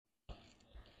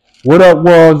What up,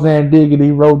 Walls and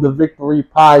Diggity? Road to Victory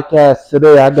podcast.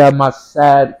 Today I got my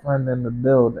sad friend in the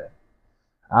building.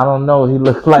 I don't know. He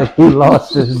looked like he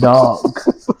lost his dog.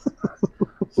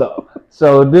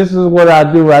 So this is what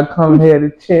I do. I come here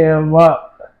to cheer him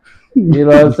up. You know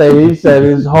what I'm saying? He said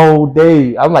his whole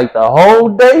day. I'm like, the whole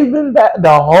day been that?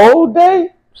 The whole day?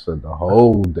 Said the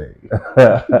whole day.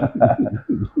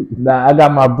 Nah, I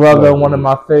got my brother, one of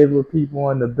my favorite people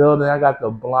in the building. I got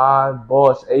the blind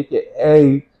boss,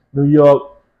 aka New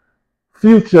York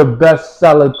future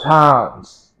bestseller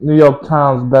Times, New York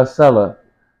Times bestseller.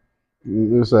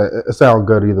 It sounds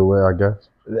good either way, I guess.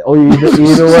 Oh,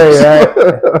 either way, right?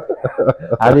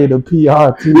 I need a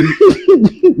PR too.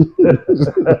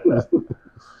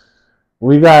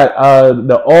 We got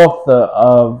the author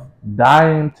of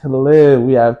Dying to Live.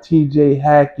 We have T.J.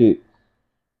 Hackett,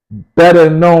 better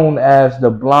known as the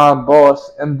Blind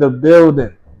Boss in the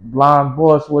building. Blind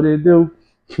Boss, what it do?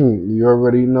 You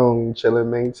already know, chilling,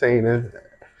 maintaining.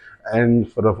 And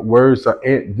for the words of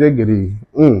Aunt Diggity,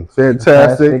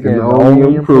 fantastic and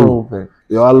only improving.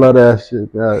 Yo, I love that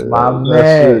shit. My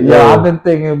man, shit, yo, I've been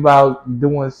thinking about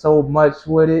doing so much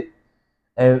with it,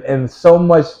 and so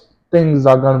much things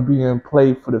are gonna be in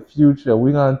play for the future.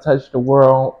 We're gonna touch the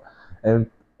world,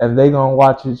 and they gonna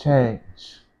watch it change.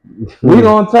 We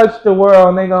gonna touch the world,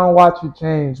 and they gonna watch it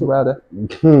change, brother.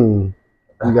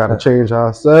 We gotta change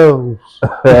ourselves.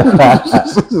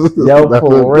 Yo,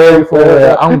 for real.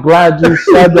 I'm glad you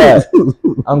said that.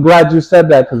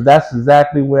 Because that's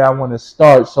exactly where I want to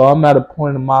start. So I'm at a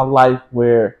point in my life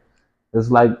where it's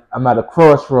like I'm at a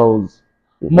crossroads,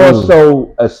 more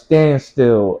so a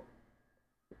standstill.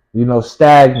 You know,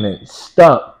 stagnant,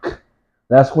 stuck.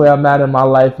 That's where I'm at in my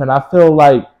life, and I feel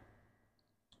like,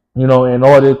 you know, in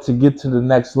order to get to the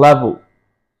next level,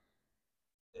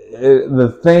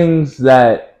 the things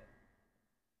that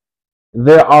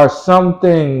there are some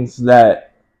things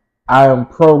that I am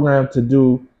programmed to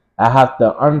do. I have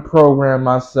to unprogram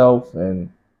myself and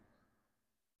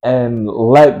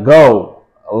let go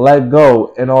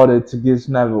in order to get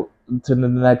to the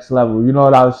next level. You know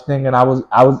what I was thinking? I was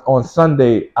on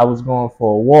Sunday. I was going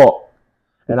for a walk,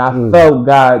 and I felt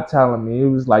God telling me. He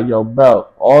was like, "Yo, bro,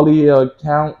 all of your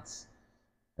accounts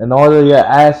and all of your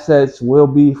assets will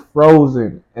be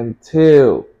frozen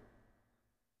until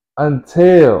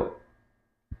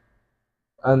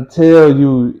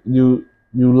you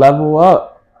level up."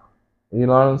 You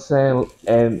know what I'm saying?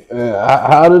 And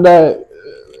how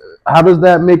does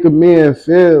that make a man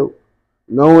feel,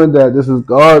 knowing that this is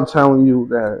God telling you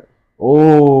that?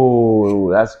 Oh,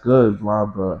 that's good, my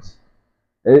bros.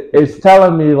 It's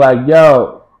telling me like,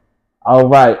 yo, all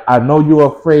right, I know you're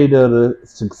afraid of the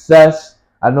success.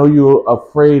 I know you're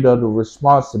afraid of the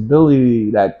responsibility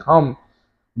that comes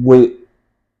with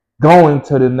going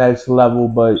to the next level,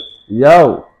 but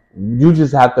yo, you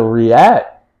just have to react.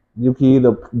 You can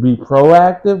either be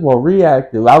proactive or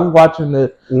reactive. I was watching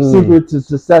the Secret to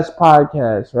Success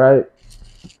podcast, right?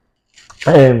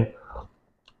 And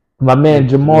my man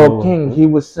Jamal King, he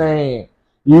was saying,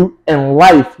 you in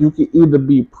life, you can either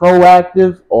be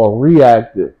proactive or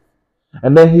reactive.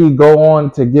 And then he go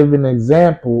on to give an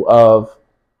example of,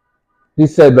 he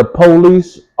said the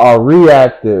police are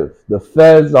reactive, the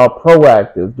feds are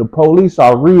proactive. The police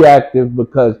are reactive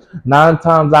because 9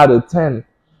 times out of 10,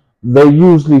 they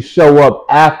usually show up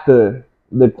after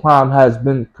the crime has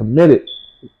been committed.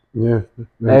 Yeah.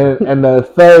 And the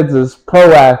feds is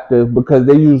proactive because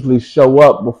they usually show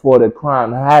up before the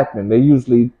crime happened. They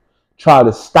usually try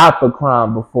to stop a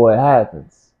crime before it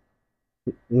happens.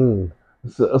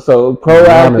 So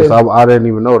proactive. Honest, I didn't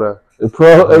even know that.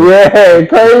 Yeah,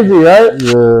 crazy, right?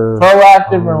 Yeah.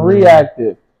 Proactive and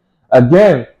reactive.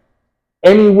 Again,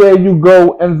 anywhere you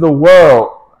go in the world,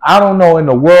 I don't know in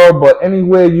the world, but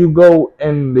anywhere you go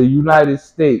in the United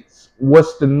States,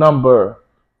 what's the number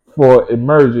for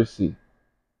emergency?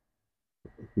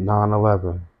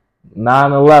 9/11.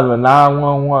 9/11,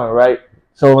 911, right?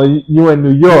 So you in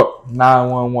New York,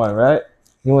 911, right?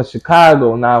 You in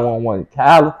Chicago, 911.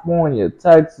 California,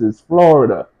 Texas,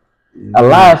 Florida,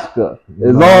 Alaska.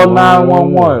 It's all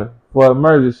 911 for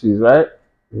emergencies, right?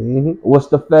 What's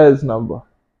the Fed's number?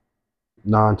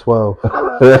 912.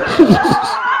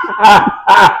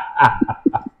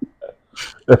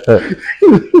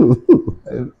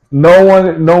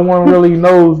 No one really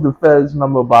knows the Fed's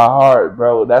number by heart,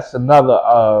 bro. That's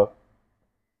another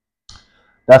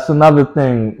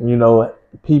thing, you know,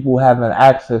 people having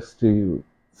access to you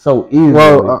so easily.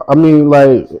 Well, I mean,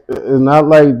 like, it's not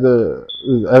like the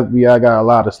FBI got a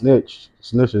lot of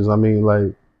snitches. I mean,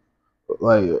 like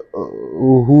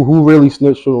who really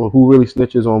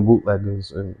snitches on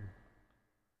bootleggers, and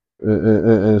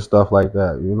and stuff like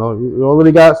that. You know, you don't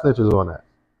really got snitches on that.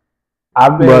 I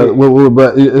But mean,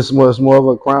 it's more of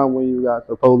a crime when you got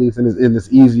the police, and it's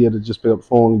easier to just pick up the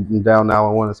phone and down now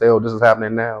and want to say, oh, this is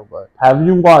happening now. But have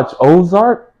you watched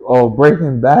Ozark or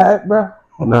Breaking Bad, bro?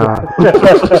 nah.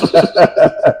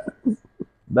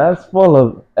 That's full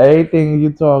of everything you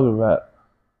talking about.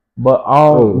 But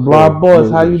Oh, Block so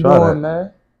Boys, how maybe you try doing, that.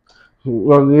 man?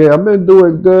 Well, yeah, I've been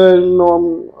doing good. You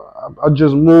know, I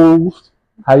just moved.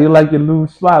 How you like your new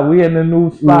spot? We in the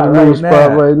new spot New right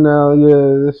spot now. right now.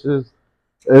 Yeah, this is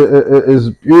it's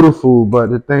beautiful, but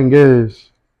the thing is,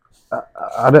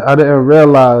 I didn't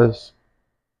realize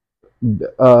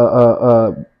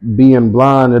being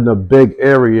blind in a big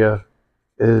area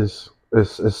is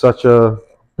such a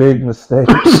Big mistake.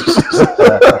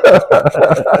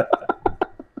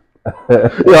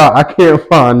 yeah. I can't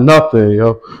find nothing,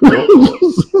 yo.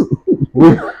 we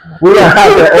we gonna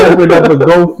have to open up a Like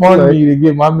GoFundMe to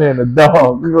get my man a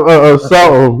dog.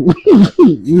 something.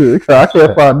 Yeah, I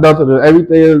can't find nothing.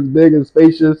 Everything is big and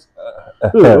spacious.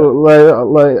 Like, You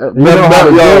know how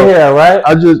to get yo, here, right?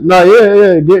 I just no,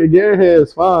 yeah, get here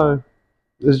is fine.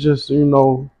 It's just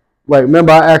like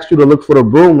remember I asked you to look for the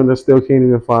broom and I still can't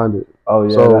even find it. Oh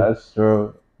yeah, So that's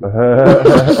true.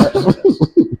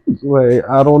 like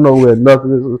I don't know where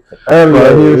nothing is.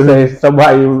 Earlier, he was saying But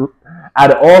somebody,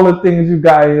 out of all the things you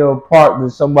got in your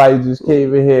apartment, somebody just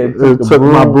came in here and took it the took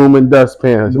my broom and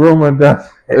dustpan. broom and dust,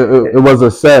 It was a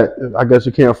set. I guess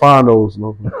you can't find those.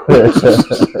 No.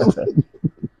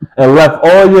 and left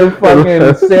all your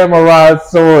fucking samurai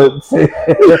swords. They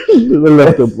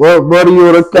left the what do you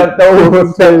want to stepped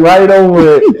right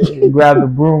over it, and grabbed the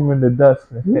broom and the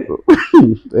dustpan.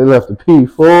 They left the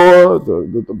P4,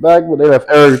 the back, but they left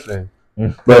everything.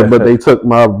 But they took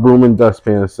my broom and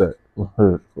dustpan set.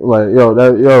 Like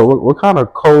what kind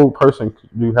of cold person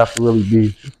do you have to really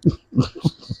be?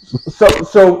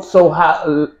 So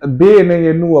how, being in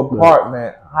your new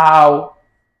apartment, how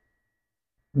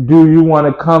do you want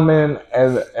to come in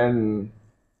and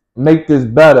make this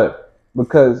better?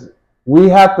 Because we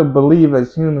have to believe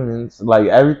as humans, like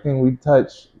everything we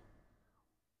touch,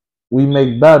 we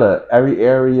make better. Every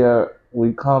area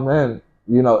we come in,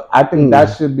 I think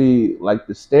that should be like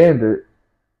the standard.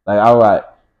 Like, all right,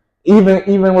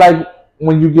 even like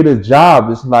when you get a job,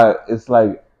 it's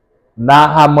like not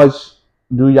how much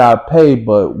do y'all pay,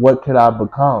 but what could I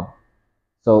become?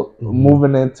 So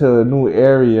moving into a new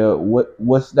area,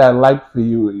 what's that like for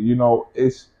you?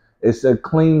 It's a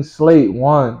clean slate.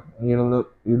 One,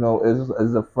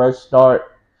 it's a fresh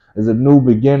start. It's a new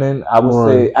beginning. I would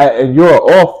Right. say, and you're an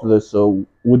author, so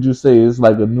would you say it's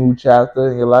like a new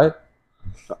chapter in your life?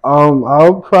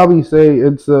 I'll probably say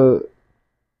it's a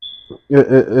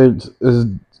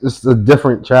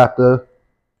different chapter.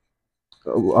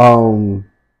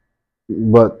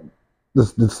 But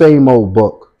it's the same old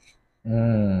book. You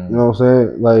know what I'm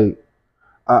saying? Like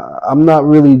I'm not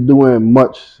really doing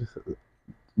much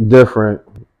different.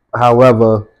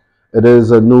 However, it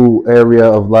is a new area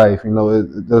of life.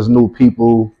 There's new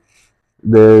people.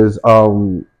 There's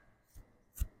like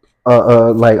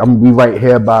I'm right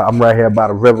here by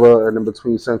the river and in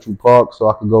between Central Park, so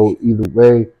I could go either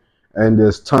way. And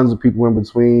there's tons of people in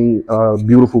between.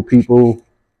 Beautiful people,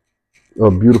 a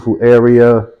beautiful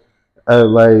area.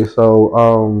 Like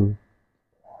so,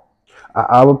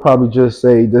 I would probably just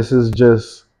say this is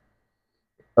just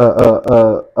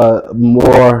a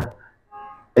more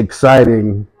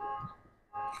exciting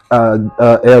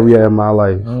area in my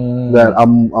life that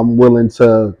I'm willing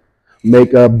to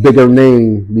make a bigger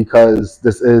name because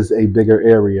this is a bigger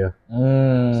area.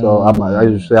 So I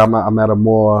usually say I'm at a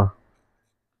more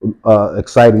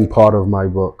exciting part of my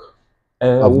book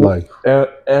of And life.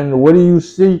 and what are you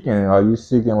seeking? Are you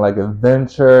seeking like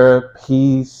adventure,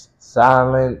 peace,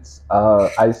 silence,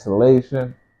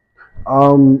 isolation?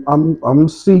 I'm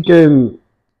seeking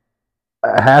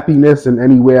happiness in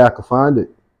any way I can find it.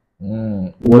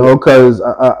 Because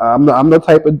I'm the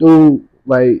type of dude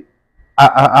like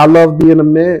I love being a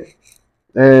man,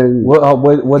 and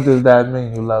what does that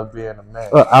mean? You love being a man?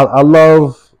 I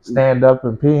love Stand up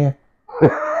and peeing.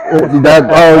 that.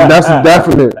 Oh, that's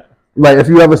definite. Like if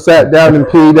you ever sat down and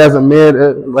peed as a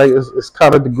man, like it's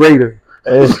kind of degrading.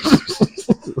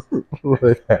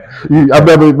 Like, I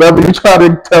remember you tried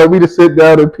to tell me to sit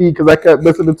down and pee because I kept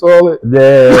missing the toilet.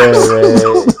 Yeah,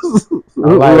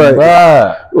 I'm like,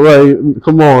 like,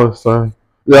 come on, son.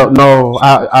 Yeah, no,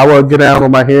 I will get down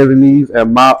on my hands and knees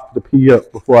and mop the pee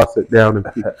up before I sit down and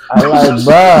pee. I like,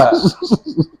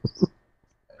 bruh.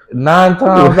 9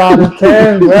 times out of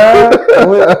 10,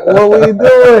 bruh. What we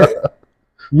doing?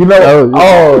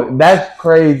 Oh, that's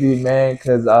crazy, man.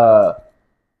 Cause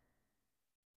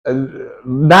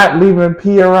not leaving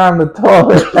pee around the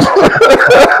toilet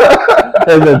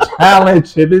is a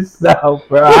challenge in itself,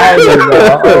 bro. I ain't even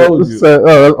gonna hold you.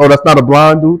 So, that's not a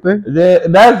blind dude thing? That's a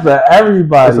That's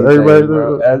everybody everybody thing,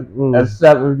 bro. do?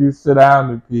 Except if you sit down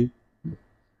and pee.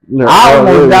 Yeah, I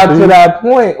almost yeah, got to that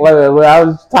point where I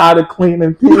was tired of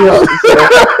cleaning pee up. So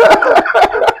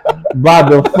by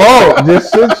default,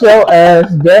 just sit your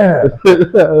ass down.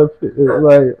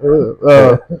 like,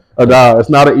 nah, it's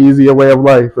not an easier way of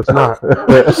life. It's not.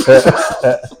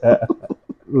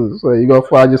 So you're gonna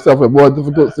find yourself in more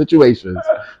difficult situations.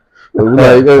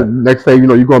 Like next thing you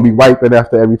know, you're gonna be wiping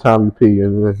after every time you pee,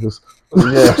 and it's just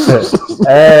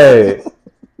Hey,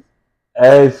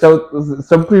 hey. So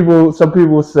some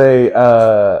people say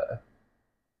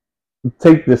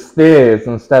take the stairs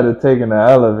instead of taking the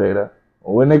elevator.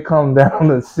 When they come down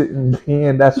to sit and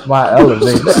peeing, that's my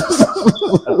elevator.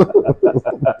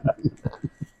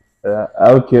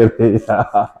 I'm kidding. yes,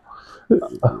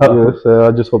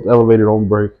 I just hope the elevator don't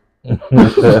break.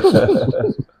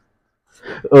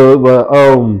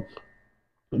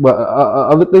 But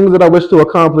other things that I wish to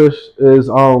accomplish is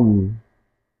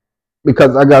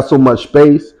because I got so much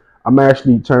space, I'm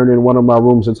actually turning one of my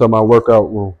rooms into my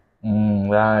workout room.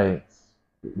 Nice.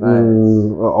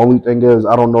 Only thing is,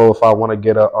 I don't know if I want to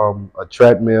get a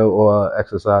treadmill or an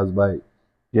exercise bike.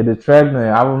 Get a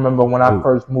treadmill. I remember when I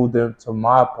first moved into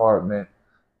my apartment,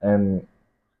 and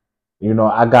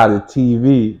I got a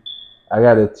TV. I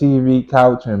got a TV,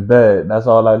 couch, and bed. That's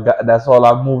all I got. That's all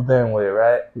I moved in with,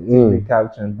 right? TV,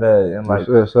 couch, and bed, and like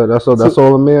so that's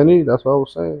all a man needs. That's what I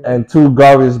was saying. And 2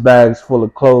 garbage bags full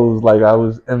of clothes, like I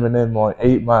was Eminem on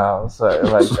 8 Mile, something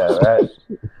like that, right?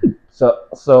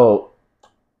 So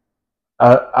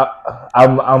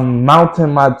I'm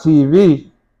mounting my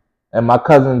TV, and my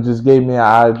cousin just gave me an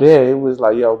idea. It was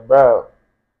like, yo, bro,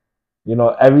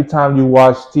 every time you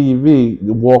watch TV,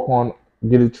 you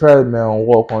get a treadmill and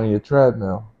walk on your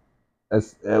treadmill.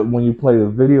 When you play the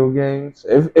video games,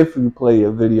 if you play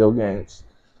your video games,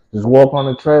 just walk on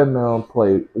the treadmill and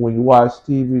play. When you watch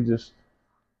TV, just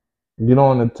get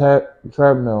on the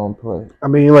treadmill and play. I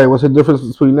mean, like, what's the difference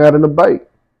between that and a bike,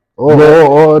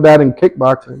 or that and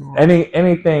kickboxing?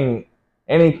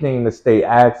 Anything to stay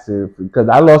active, because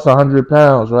I lost 100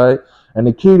 pounds, right? And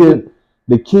the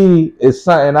key is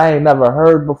something I ain't never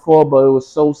heard before, but it was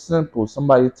so simple.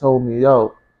 Somebody told me,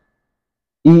 yo,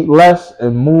 eat less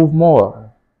and move more.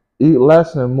 Eat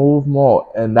less and move more.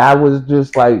 And that was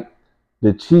just like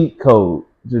the cheat code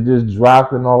to just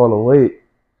dropping all the weight.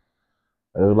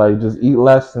 It was like, just eat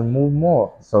less and move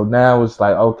more. So now it's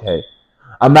like, okay,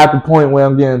 I'm at the point where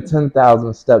I'm getting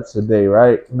 10,000 steps a day,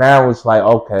 right? Now it's like,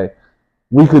 okay,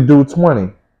 we could do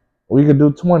 20. We could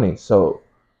do 20. So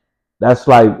that's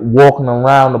like walking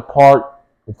around the park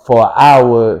for an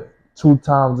hour 2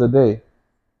 times a day.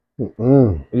 You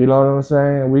know what I'm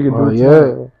saying? We could do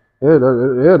 20.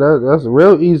 That's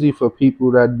real easy for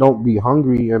people that don't be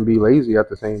hungry and be lazy at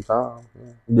the same time.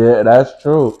 Yeah, that's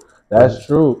true. That's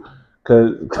true.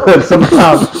 Cause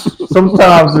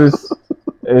sometimes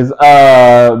it's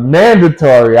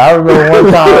mandatory. I remember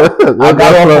one time I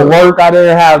got off of work, I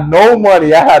didn't have no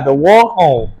money. I had to walk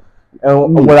home.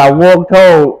 And when I walked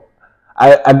home,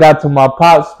 I got to my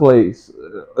pop's place.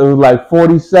 It was like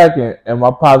 42nd, and my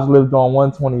pops lived on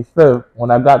 125th. When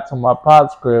I got to my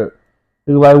pop's crib,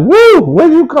 he was like, "Woo, where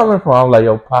you coming from?" I'm like,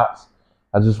 "Yo, pops,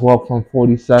 I just walked from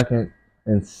 42nd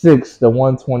and 6th to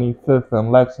 125th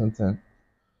in Lexington."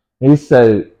 He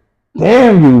said,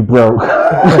 "Damn, you broke."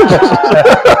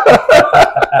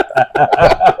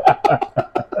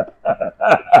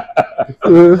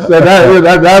 So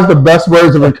that's the best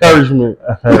words of encouragement.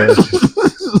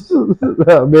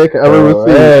 Man can ever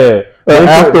receive.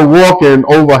 After walking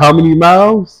over how many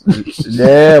miles?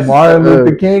 Yeah, Martin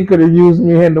Luther King could have used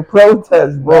me in the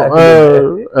protest. And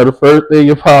the first thing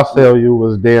your pops tell you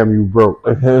was, "Damn, you broke."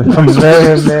 Man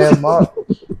march.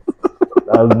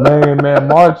 I was man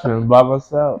marching by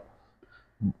myself.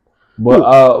 But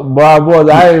boys,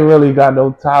 I ain't really got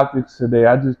no topics today.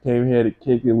 I just came here to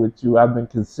kick it with you. I've been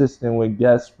consistent with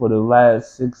guests for the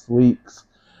last 6 weeks.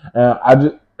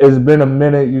 It's been a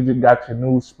minute. You just got your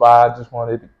new spot. I just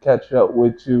wanted to catch up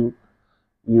with you.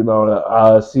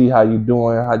 To see how you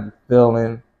doing, how you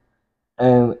feeling.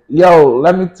 And yo,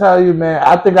 let me tell you, man,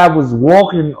 I think I was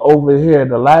walking over here.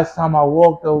 The last time I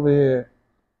walked over here,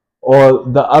 or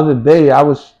the other day, I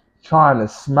was trying to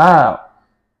smile.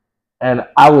 And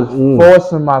I was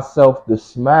forcing myself to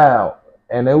smile.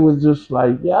 And it was just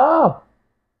like, yo,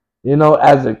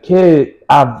 as a kid,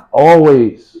 I've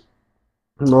always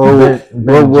been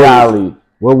jolly.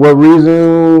 What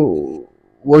reason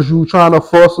was you trying to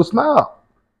force a smile?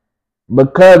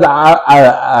 because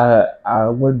I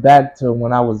went back to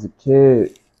when I was a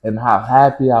kid and how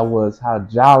happy I was, how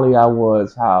jolly I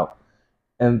was, how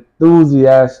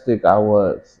enthusiastic I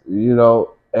was,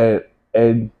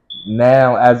 and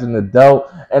now as an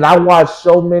adult, and I watch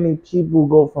so many people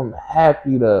go from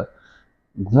happy to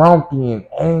grumpy and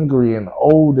angry and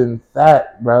old and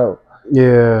fat, bro.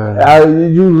 Yeah,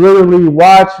 You literally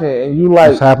watch it and you it's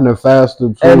like, happening faster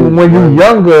too. and when you're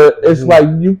younger, it's Mhm. like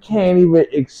you can't even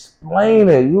explain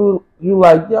it. You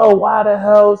like, yo, why the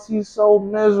hell is he so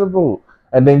miserable?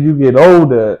 And then you get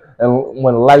older, and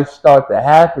when life starts to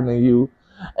happen to you,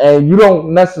 and you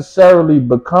don't necessarily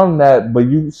become that, but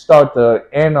you start to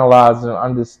analyze and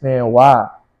understand why.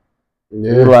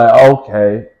 You're Yeah.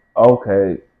 like,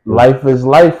 okay, life is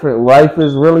life. Life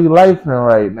is really life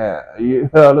right now. You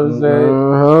know what I'm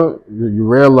saying? You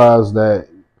realize that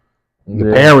your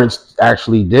Yeah. parents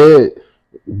actually did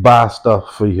buy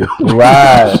stuff for you.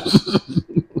 Right.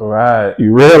 Right.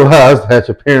 You realize that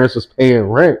your parents was paying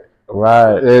rent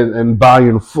Right. and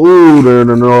buying food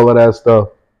and all of that stuff.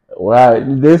 Right.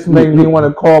 This made me want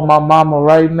to call my mama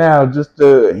right now just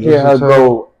to hear her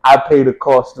go, I pay the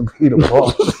cost to be the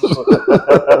boss.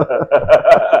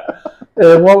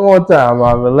 Yeah, one more time,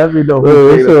 mama. Let me know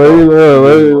who paid the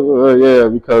cost. Yeah,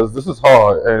 because this is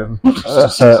hard, and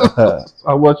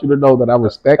I want you to know that I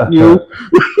respect you.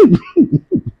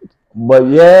 But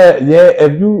yeah,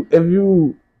 if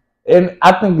you, and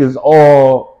I think it's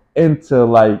all into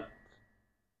like,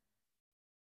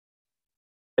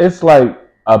 it's like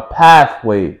a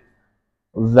pathway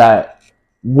that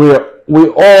we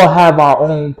all have our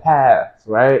own paths,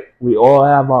 right? We all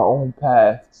have our own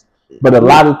paths, but a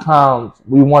lot of times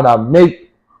we want to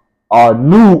make our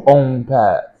new own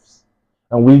paths,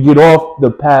 and we get off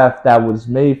the path that was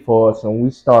made for us, and we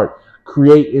start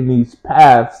creating these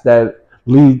paths that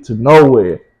lead to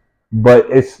nowhere. But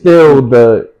it's still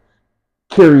the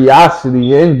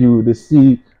curiosity in you to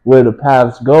see where the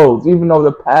path goes, even though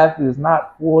the path is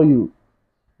not for you.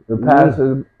 The path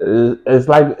is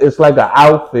it's like an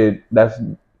outfit that's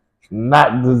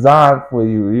not designed for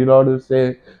you. You know what I'm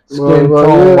saying? Skin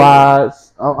tone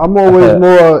wise. I'm always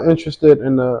more interested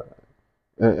in the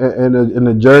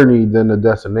journey than the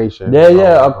destination.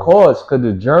 Yeah, of course, because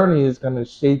the journey is gonna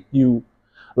shape you.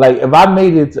 Like if I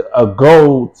made it a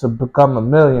goal to become a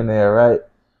millionaire, right?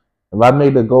 If I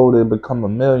made a goal to become a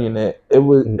millionaire, I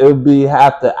would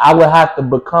have to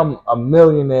become a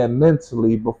millionaire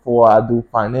mentally before I do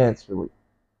financially.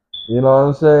 You know what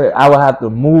I'm saying? I would have to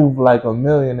move like a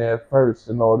millionaire first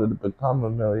in order to become a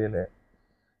millionaire.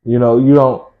 You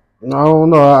don't. I don't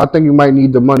know. I think you might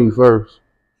need the money first.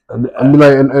 I mean,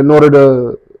 like in order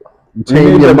to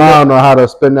tame your mind on how to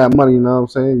spend that money. You know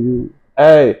what I'm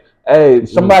saying? Hey,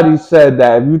 somebody said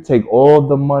that if you take all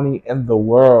the money in the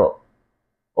world,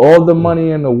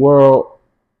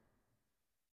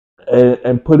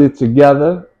 and put it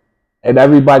together, and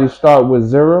everybody start with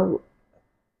zero,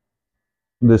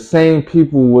 the same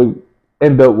people would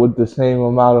end up with the same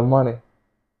amount of money.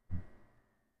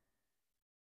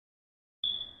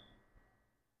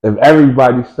 If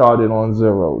everybody started on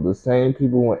zero, the same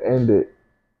people would end it.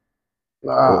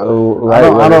 I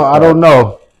don't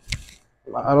know.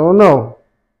 I don't know.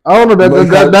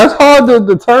 That's hard to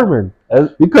determine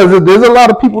because there's a lot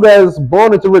of people that's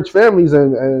born into rich families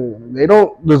and they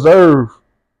don't deserve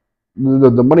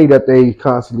the money that they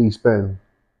constantly spend.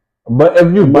 But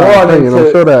if you're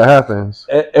I'm sure that happens.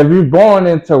 If you're born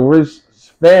into rich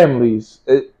families,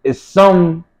 it's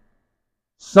sometime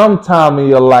in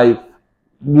your life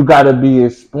you got to be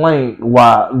explained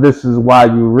why this is why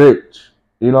you're rich.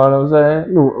 You know what I'm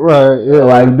saying? Right. Yeah.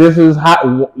 Like this is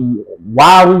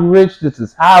why we rich. This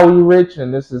is how we rich,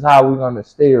 and this is how we're gonna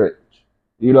stay rich.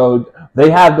 They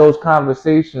have those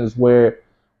conversations where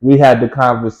we had the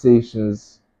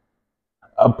conversations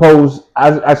opposed.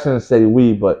 I shouldn't say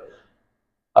we, but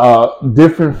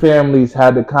different families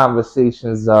had the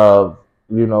conversations of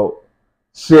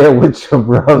share with your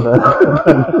brother.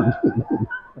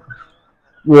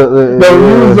 Don't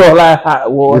use all that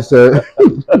hot water.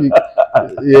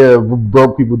 Yeah,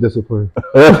 broke people discipline.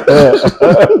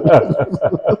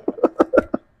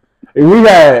 We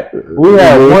had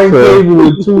one cable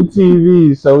with 2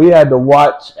 TVs, so we had to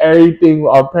watch everything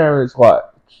our parents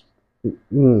watched.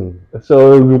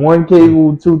 So it was one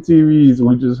cable with 2 TVs.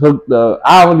 We just hooked up.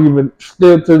 I don't even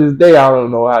still to this day. I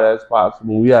don't know how that's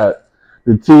possible. We had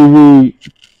the TV.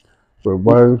 For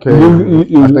one cable,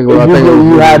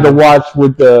 you had to watch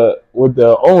what the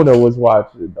owner was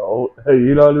watching. Though.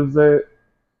 You know what I'm saying?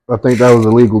 I think that was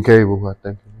illegal cable. I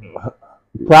think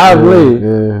probably.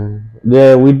 Yeah.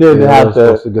 Yeah, we did Yeah, I have was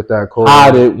supposed to to get that code.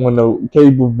 hide it when the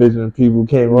Cablevision people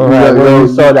came around. Yeah, When you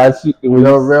saw that, You when you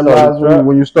saw the realize truck.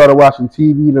 when you started watching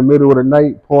TV in the middle of the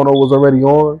night, porno was already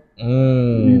on.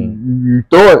 You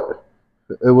thought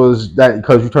it was that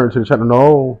because you turned to the channel.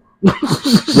 No,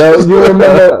 Yo, you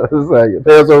remember? it's like your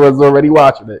parents was already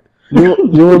watching it.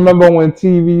 You remember when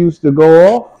TV used to go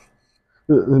off?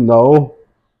 No.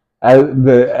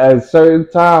 At certain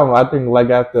time, I think like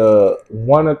after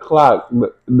 1 o'clock,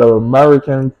 the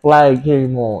American flag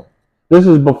came on. This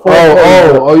is before.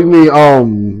 Oh! You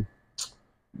mean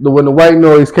when the white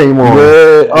noise came on?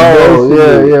 Yeah.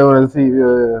 Yeah. When the TV,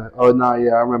 yeah. Oh no,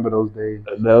 yeah, I remember those days.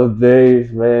 Those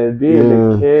days, man.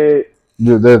 Being a kid.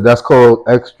 That's called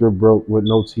extra broke with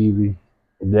no TV.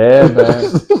 Yeah,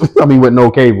 man. I mean, with no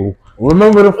cable.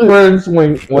 Remember the friends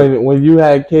when you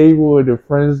had cable and the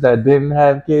friends that didn't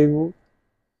have cable?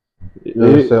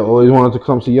 You said always wanted to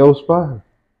come see your spot.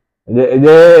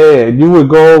 Yeah, you would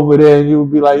go over there and you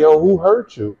would be like, "Yo, who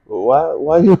hurt you?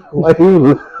 Why you?"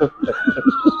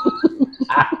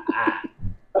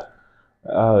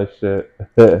 Oh shit!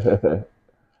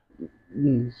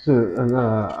 Shit,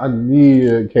 I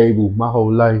needed cable my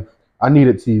whole life. I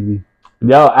needed TV.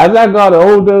 Yo, as I got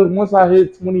older, once I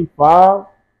hit 25,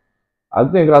 I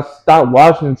think I stopped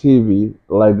watching TV.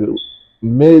 Like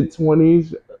mid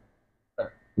 20s,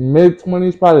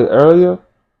 probably earlier.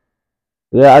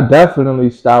 Yeah, I definitely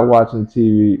stopped watching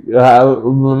TV. I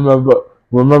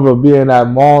remember being at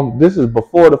mom. This is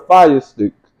before the Fire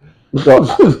Stick. So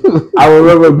I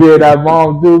remember being at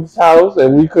Mom Duke's house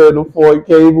and we couldn't afford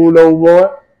cable no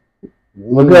more.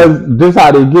 Because this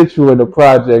how they get you in the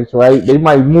projects, right? They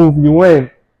might move you in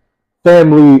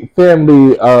family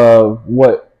of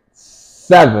what,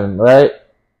 7, right?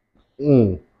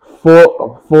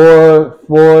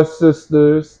 Four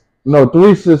sisters, no,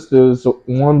 3 sisters,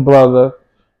 1 brother,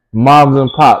 moms and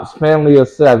pops, family of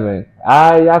 7.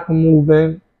 Y'all can move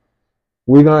in.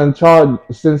 We're gonna charge,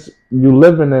 since you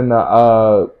living in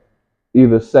the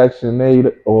either Section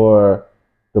 8 or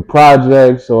the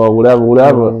projects or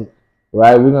whatever,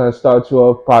 right? We're gonna start you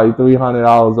off probably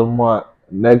 $300 a month.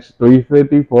 Next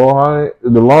 350, 400.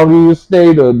 The longer you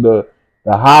stay, the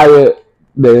higher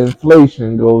the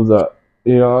inflation goes up.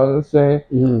 You know what I'm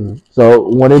saying? So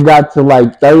when it got to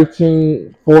like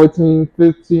 13, 14,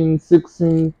 15,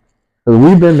 16, because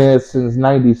we've been there since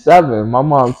 97. My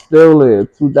mom's still there,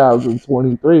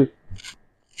 2023.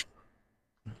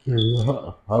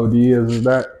 How many years is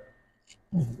that?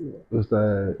 What's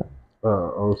that?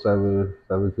 07,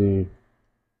 17,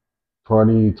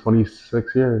 20,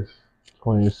 26 years.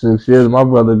 26 years. My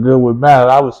brother good with math.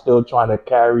 I was still trying to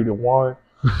carry the 1.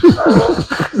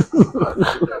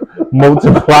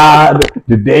 Multiply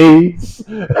the days.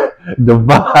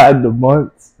 Divide the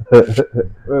months.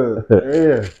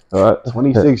 Yeah.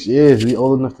 26 years. We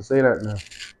old enough to say that now.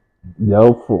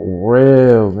 Yo, for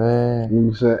real,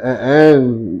 man.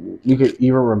 And you can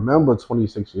even remember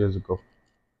 26 years ago.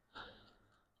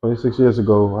 26 years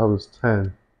ago, I was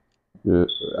 10. Yeah.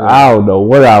 I don't know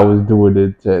what I was doing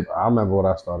at 10. I remember what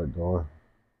I started doing.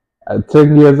 At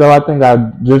 10 years old, I think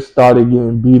I just started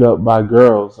getting beat up by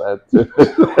girls. At 10.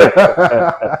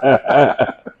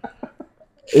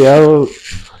 Yo,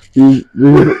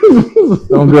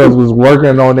 some girls was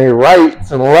working on their rights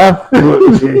and left.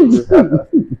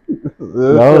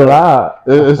 No lie.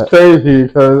 It's crazy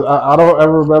because I don't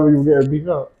ever remember you getting beat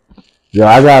up. Yo,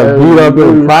 I got beat up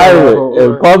in private.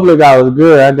 In public, I was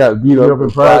good. I got beat up in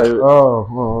private.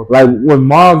 Oh, like when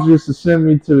moms used to send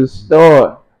me to the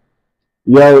store.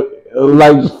 Yo,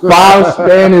 like 5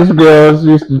 Spanish girls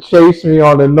used to chase me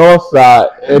on the north side,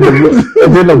 and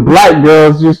then the black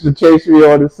girls used to chase me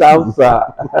on the south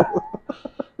side.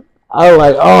 I was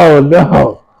like, oh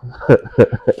no.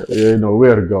 You ain't know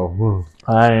where to go.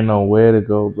 I ain't know where to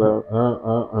go,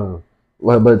 bro.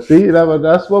 But see,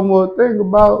 that's one more thing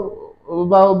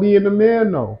about being a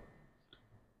man, though.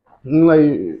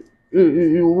 Like,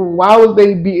 why was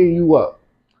they beating you up?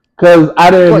 Because I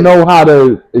didn't know how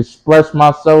to express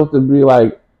myself to be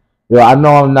like, yo, I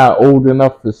know I'm not old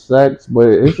enough for sex, but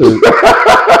it's a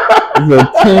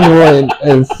tingling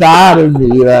inside of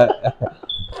me that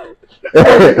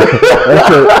it's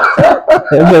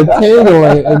a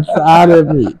tingling inside of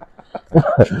me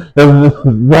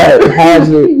that has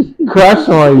a crush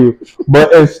on you.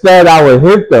 But instead, I would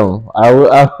hit them.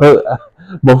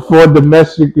 Before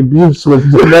domestic abuse was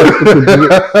domestic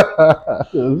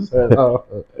abuse.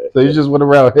 So you just went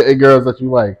around hitting girls that you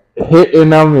like? Hitting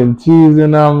them and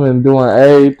teasing them and doing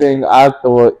everything I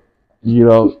thought,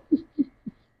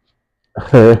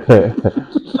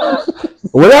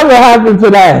 whatever happened to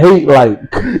that hate like?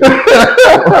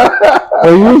 Or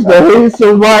you used to hate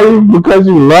somebody because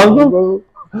you love them?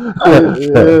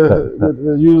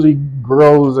 It usually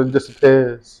grows and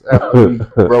disappears after we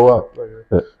grow up.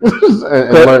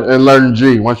 and learn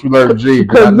G. Once you learn G, then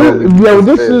Because I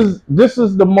normally this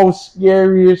is the most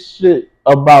scariest shit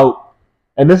about,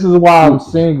 and this is why I'm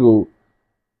single.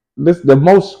 The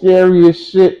most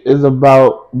scariest shit is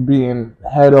about being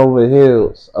head over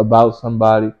heels about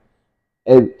somebody,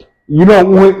 and you know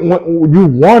when you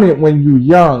want it when you're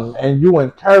young, and you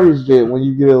encourage it when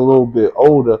you get a little bit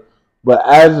older. But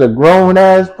as a grown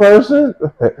ass person,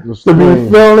 to be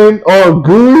feeling all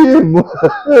gooey and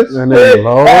then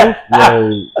low,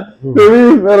 to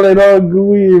be feeling all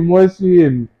gooey and mushy,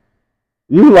 and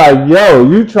you like, yo,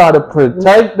 you try to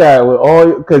protect that with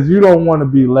all, because you don't want to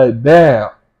be let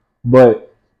down.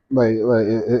 But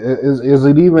is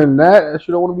it even that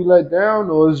you don't want to be let down,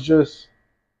 or is just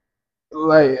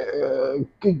like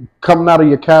coming out of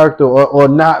your character, or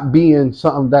not being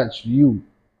something that's you?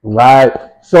 Right.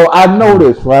 So I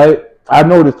noticed, right? I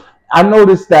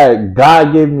noticed that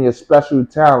God gave me a special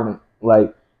talent.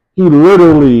 Like he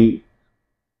literally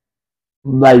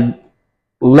like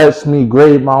lets me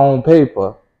grade my own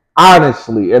paper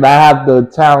honestly, and I have the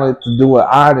talent to do it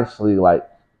honestly. Like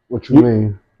what you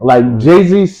mean? Like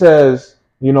Jay-Z says,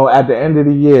 you know, at the end of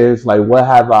the year, it's like, what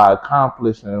have I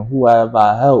accomplished and who have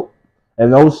I helped?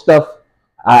 And those stuff,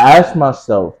 I ask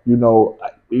myself, day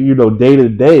to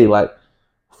day. Like,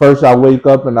 first I wake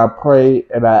up and I pray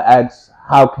and I ask,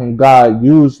 how can God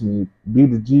use me? Be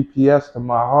the GPS to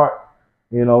my heart,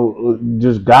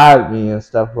 just guide me and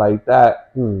stuff like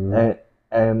that.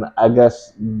 And I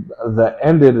guess the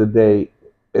end of the day,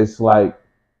 it's like,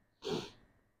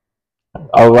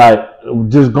 all right,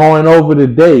 just going over the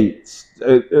dates,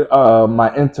 grading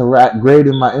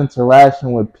my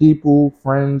interaction with people,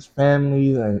 friends,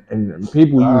 families, and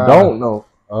people you don't know.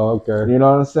 Oh, okay. You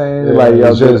know what I'm saying? Yeah,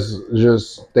 like,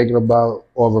 just thinking about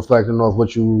or reflecting off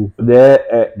what you did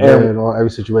on every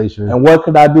situation. And what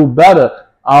could I do better?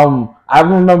 I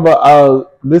remember I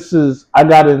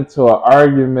got into an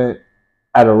argument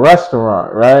at a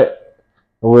restaurant, right?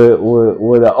 With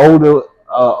an older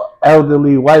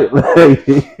elderly white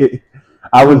lady.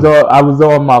 I was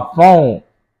on my phone.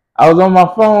 I was on my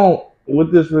phone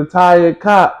with this retired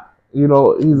cop. You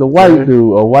know, he's a white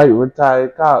dude, a white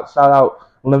retired cop. Shout out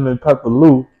Lemon Pepper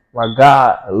Lou, my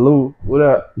guy, Lou. What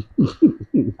up?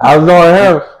 I was on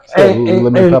him,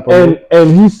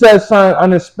 and he said something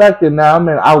unexpected. Now I'm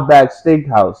in Outback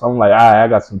Steakhouse. I'm like, all right, I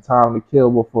got some time to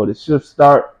kill before the shift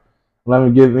start. Let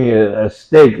me give me a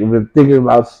steak. I've been thinking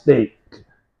about steak.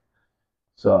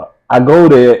 So I go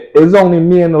there. It's only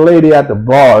me and the lady at the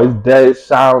bar. It's dead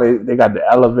silent. They got the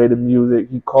elevator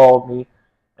music. He called me,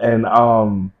 and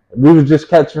we was just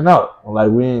catching up.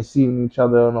 Like we ain't seen each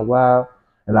other in a while,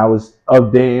 and I was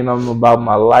updating him about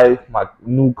my life, my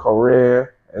new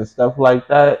career, and stuff like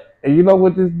that. And you know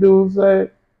what this dude said?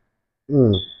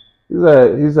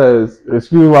 He says,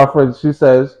 excuse my French. She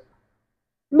says,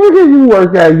 nigga, you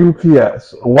work at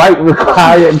UPS. White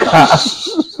retired cop.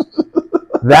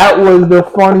 That was the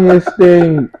funniest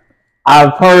thing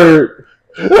I've heard.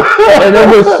 And it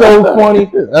was so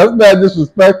funny. That's not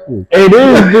disrespectful. It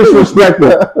is disrespectful.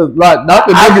 not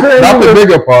the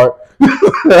bigger part.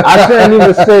 I shouldn't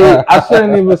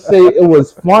even say it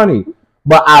was funny.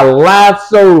 But I laughed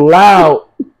so loud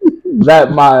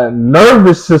that my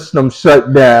nervous system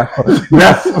shut down.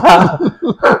 That's how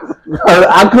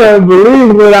I couldn't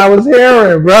believe what I was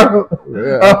hearing, bro.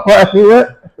 Yeah. Like,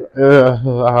 what?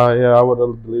 Yeah, I would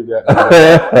have believed that.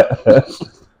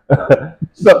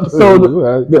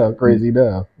 so that's crazy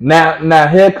now. Now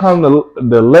here come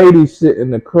the lady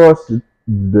sitting across the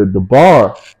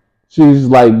bar. She's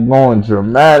like going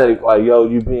dramatic, like, yo,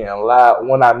 you being loud.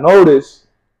 When I noticed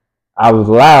I was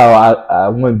loud, I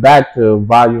went back to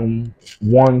volume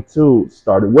 1, 2,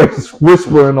 started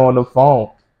whispering on the phone.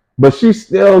 But she's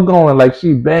still going, like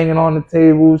she banging on the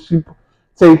table. She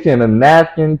taking a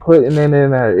napkin, putting it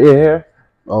in her ear.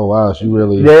 Oh wow, she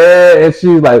really. Yeah, and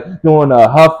she's like doing a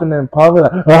huffing and puffing.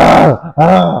 Like, ah,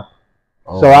 ah.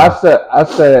 Oh, so wow.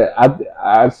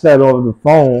 I said over the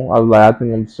phone, I was like, I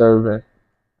think I'm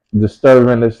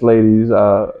disturbing this lady's,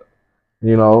 her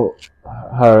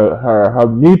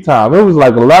me time. It was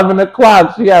like 11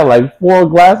 o'clock. She had like 4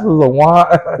 glasses of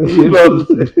wine.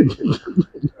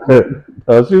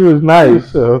 So she was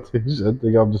nice. I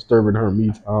think I'm disturbing her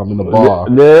me time in the bar.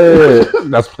 Yeah.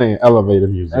 That's playing elevator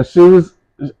music. And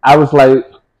I was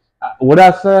like, what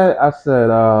I said? I said,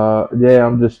 yeah,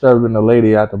 I'm disturbing the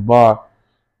lady at the bar.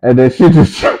 And then she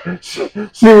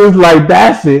was like,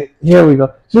 that's it. Here we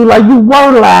go. She was like, you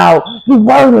were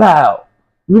loud.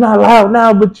 you're not loud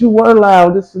now, but you were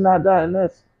loud. This and that, that, and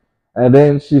this. And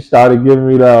then she started giving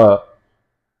me she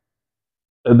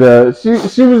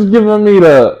was giving me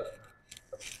the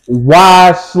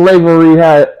why slavery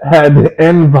had the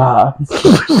end vibes,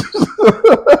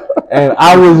 and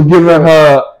I was giving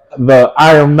her the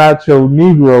I am not your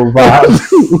Negro vibes.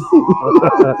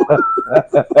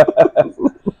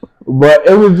 But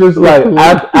it was just like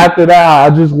after that, I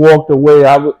just walked away.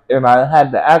 And I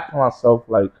had to ask myself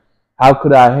like, how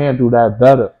could I handle that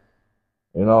better?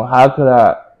 You know, how could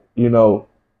I, you know,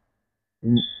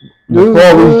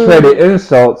 before we traded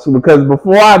insults, because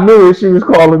before I knew it, she was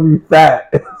calling me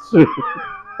fat. She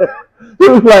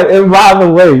was like, and by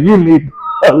the way, you need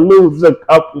to lose a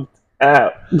couple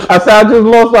pounds. I said, I just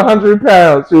lost 100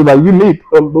 pounds. She was like, you need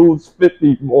to lose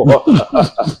 50 more.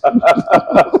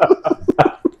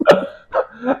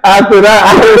 After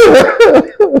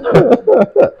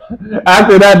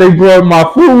that, they brought my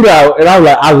food out, and I was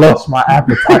like, I lost my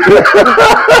appetite.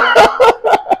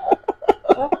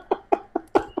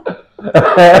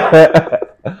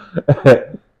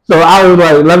 So I was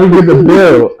like, let me get the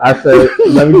bill. I said,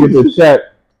 let me get the check.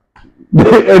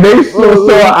 And they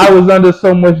saw I was under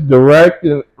so much duress.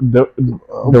 They was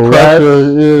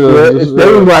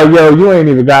like, yo, you ain't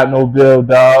even got no bill,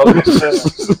 dog.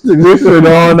 This is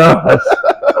on us.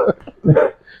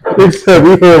 They said,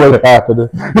 we hear what's happening.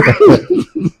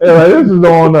 They're like, this is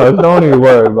on us. Don't even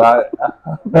worry about it.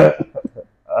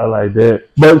 I like that.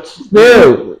 But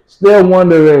still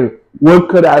wondering, what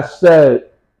could I said?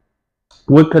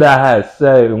 What could I have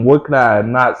said, and what could I have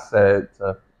not said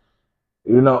to,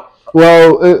 you know?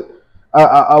 Well,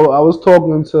 I was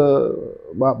talking to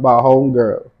my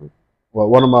homegirl, well,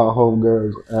 one of my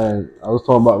homegirls, and I was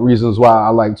talking about reasons why I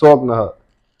like talking to her.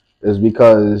 Is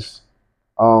because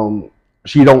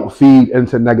she don't feed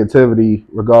into negativity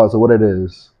regardless of what it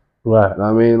is. Right. You know what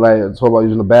I mean? Like, talk about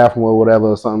using the bathroom or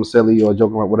whatever, something silly or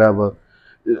joking about whatever.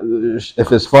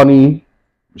 If it's funny,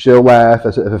 she'll laugh.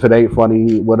 If it ain't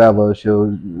funny, whatever,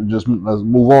 she'll just let's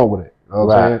move on with it. You know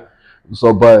what I'm saying?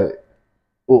 So, but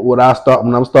when I'm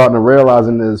starting to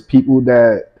realizing is people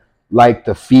that like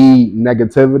to feed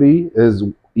negativity is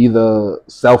either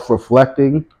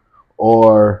self-reflecting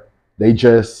or they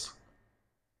just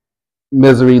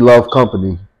misery love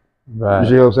company. Right. You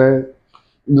see what I'm saying?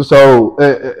 So,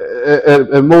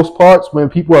 in most parts, when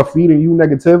people are feeding you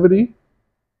negativity,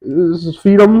 just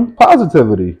feed them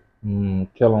positivity.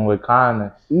 Kill them with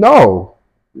kindness. No,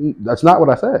 that's not what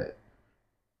I said.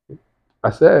 I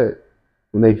said,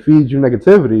 when they feed you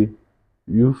negativity,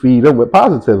 you feed them with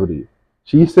positivity.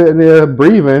 She's sitting there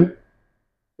breathing.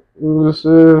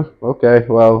 Okay,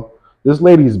 well, this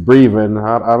lady's breathing.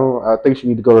 I think she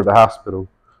need to go to the hospital.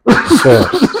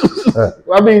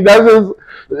 I mean, that's just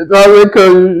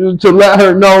to let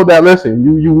her know that, listen,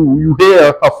 you hear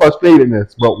her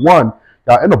frustratedness, but one,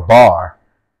 y'all in a bar.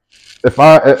 If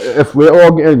we're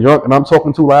all getting drunk and I'm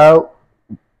talking too loud,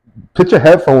 put your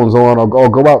headphones on or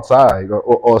go outside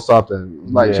or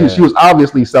something. Like, she was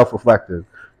obviously self-reflective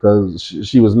because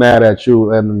she was mad at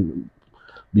you and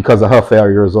because of her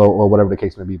failures or whatever the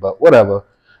case may be. But whatever.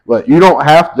 But you don't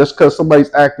have, just because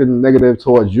somebody's acting negative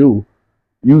towards you,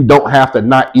 you don't have to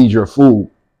not eat your food.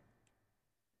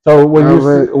 So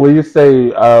when you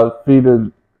say feed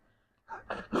them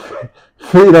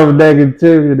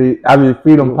negativity, I mean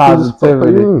feed them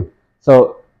positivity.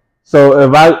 So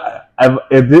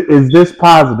is this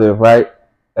positive, right?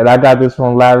 And I got this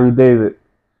from Larry David.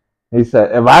 He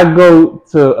said, if I go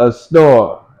to a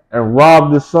store and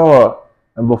rob the store,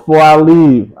 and before I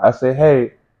leave, I say,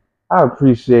 hey, I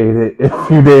appreciate it if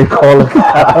you didn't call the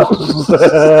cops.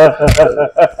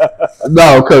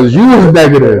 No, because you was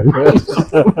negative.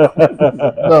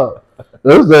 No,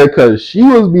 that's because she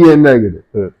was being negative.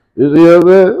 You know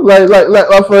what I'm saying? Like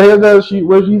for him,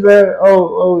 when she said,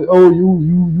 oh,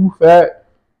 you fat.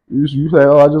 You say,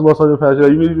 oh, I just lost 100 pounds. You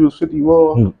need to lose 50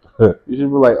 more. You should be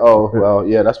like, oh, well,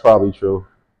 yeah, that's probably true.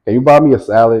 Can you buy me a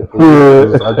salad?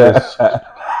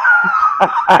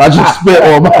 I just spent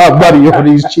all my money on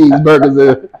these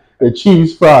cheeseburgers and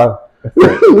cheese fries.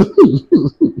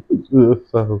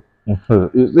 So,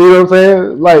 you see what I'm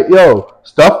saying? Like, yo,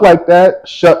 stuff like that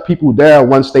shut people down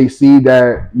once they see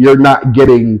that you're not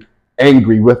getting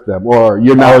angry with them or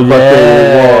you're not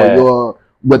frustrated or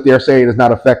what they're saying is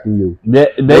not affecting you. They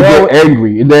get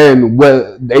angry, and then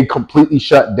when they completely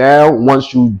shut down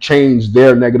once you change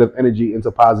their negative energy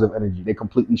into positive energy, they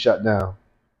completely shut down.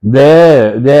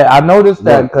 Yeah, I noticed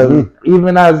that because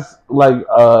even as like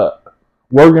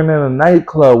working in a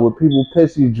nightclub with people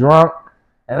pissy drunk,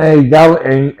 and they go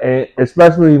and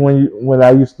especially when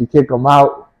I used to kick them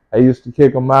out,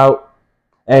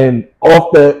 and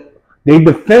off they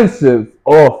defensive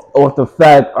off the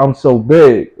fact I'm so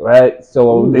big, right?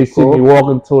 So they see me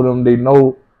walking to them, they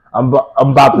know I'm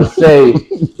about to say.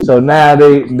 So now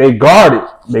they guard it,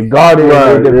 Right,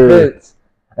 in their defense.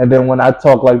 And then when I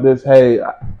talk like this, hey,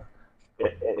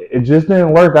 it just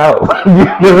didn't work out.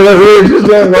 It just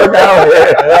didn't work out.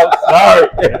 I'm sorry.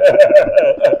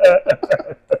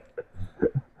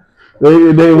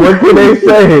 What can they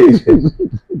say?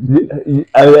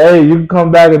 Hey, you can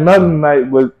come back another night,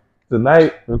 but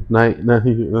tonight, yeah,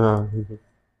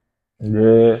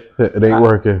 it ain't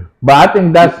working. But I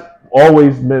think that's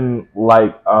always been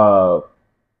like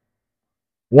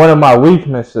one of my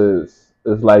weaknesses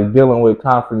is like dealing with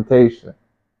confrontation.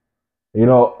 You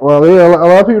know, well, yeah, a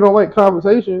lot of people don't like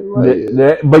conversation.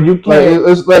 Like, but you can't.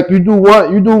 It's like you do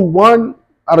one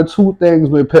out of two things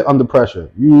when put under pressure.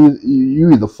 You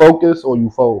either focus or you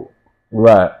fold.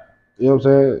 Right. You know what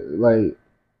I'm saying? Like,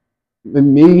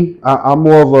 in me, I'm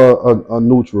more of a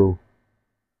neutral.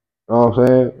 You know what I'm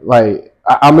saying? Like,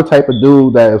 I'm the type of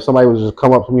dude that if somebody was just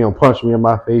come up to me and punch me in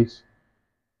my face,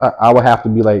 I would have to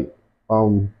be like,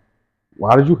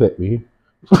 why did you hit me?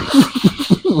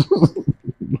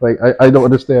 Like, I don't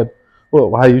understand. Well,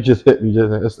 why you just hit me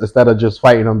just instead of just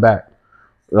fighting them back?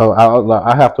 You know,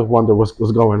 I have to wonder what's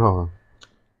going on.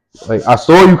 Like, I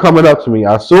saw you coming up to me.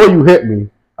 I saw you hit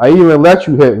me. I even let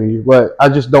you hit me, but I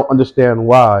just don't understand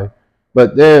why.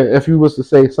 But then, if you was to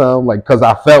say something like, "Cause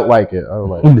I felt like it," I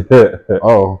was like,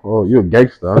 "Oh, you're a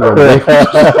gangster." I'm gonna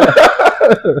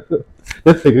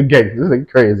this nigga gangster. This nigga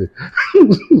crazy.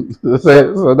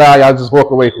 So now y'all just walk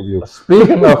away from you.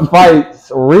 Speaking of fights,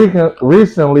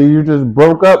 recently you just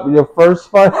broke up your first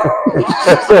fight.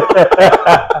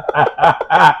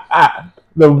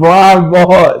 The Blind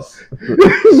Boss.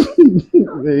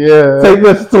 Yeah. Take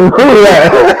us through that.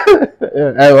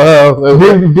 At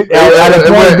a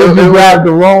point, did you grab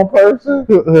the wrong person?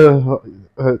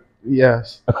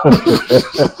 Yes.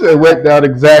 It went down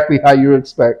exactly how you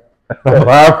expect a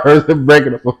live person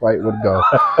breaking up a fight would go.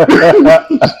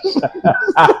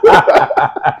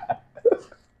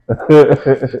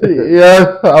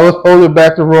 Yeah, I was holding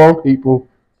back the wrong people,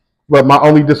 but my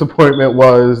only disappointment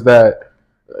was that,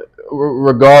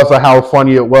 regardless of how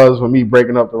funny it was with me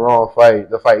breaking up the wrong fight,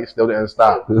 the fight still didn't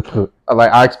stop.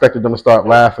 I expected them to start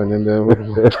laughing, and then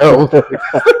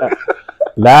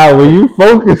now when you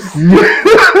focus,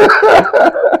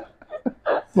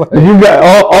 you got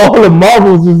all the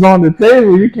marbles is on the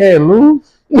table. You can't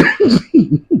lose,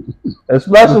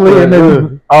 especially in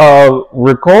the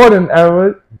recording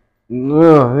era. You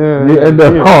end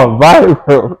up on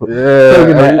viral.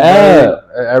 Yeah,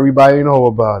 everybody know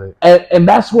about it. And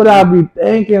that's what I be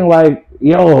thinking. Like,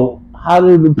 yo, how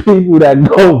do the people that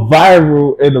go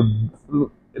viral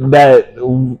that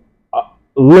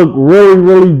look really,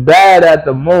 really bad at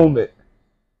the moment?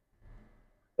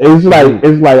 It's like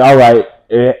all right,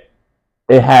 it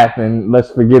happened.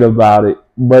 Let's forget about it.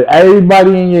 But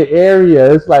everybody in your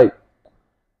area, it's like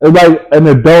an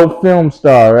adult film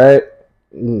star, right?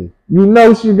 You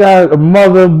know she got a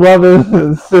mother, brothers,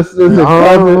 and sisters, and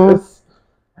cousins.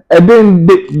 And then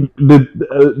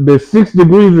the 6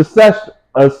 degrees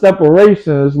of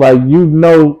separation is like you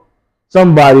know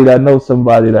somebody that knows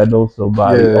somebody that knows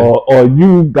somebody, or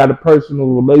you got a personal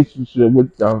relationship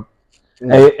with them,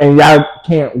 and y'all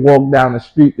can't walk down the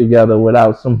street together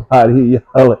without somebody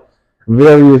yelling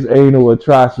various anal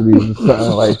atrocities or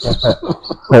something like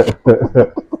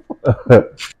that.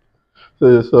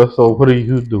 So what do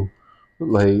you do?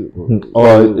 Like,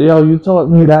 yo, you taught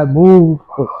me that move.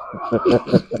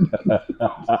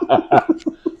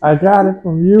 I got it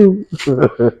from you.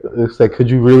 It's like,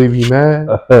 could you really be mad?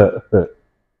 For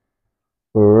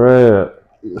real.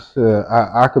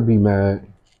 I could be mad.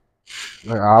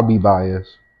 I'll be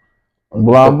biased.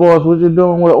 Blind Boss, what you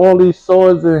doing with all these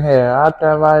swords in here? I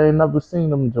ain't never seen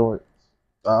them joints.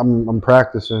 I'm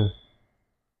practicing.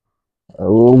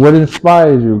 What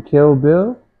inspires you? Kill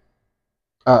Bill?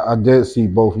 I did see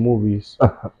both movies.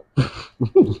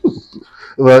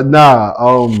 But nah,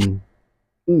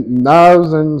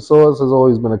 knives and swords has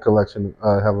always been a collection.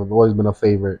 Have always been a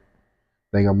favorite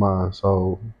thing of mine.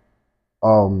 So,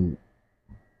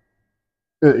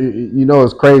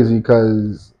 it's crazy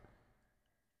because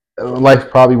life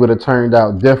probably would have turned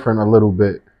out different a little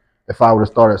bit if I would have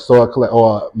started sword collect,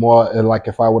 or more like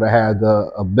if I would have had the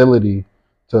ability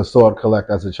to sword collect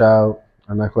as a child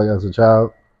and not collect as a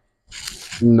child.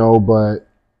 But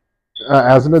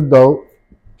as an adult,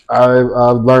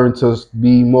 I've learned to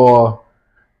be more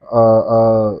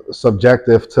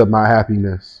subjective to my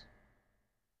happiness.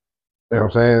 You know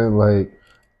what I'm saying? Like,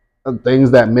 things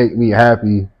that make me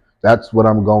happy, that's what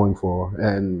I'm going for.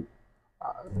 And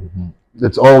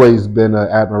it's always been an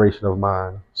admiration of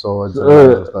mine. Swords and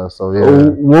knives and stuff. So yeah.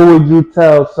 What would you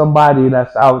tell somebody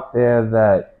that's out there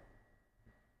that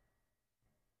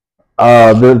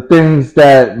the things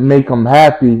that make them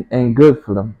happy ain't good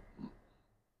for them?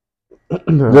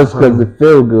 Just because it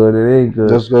feel good, it ain't good.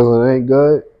 Just because it ain't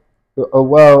good.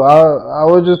 Well, I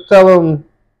would just tell them,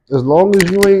 as long as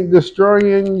you ain't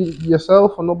destroying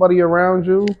yourself or nobody around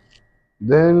you,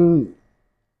 then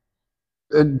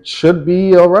it should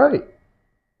be all right.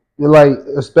 Like,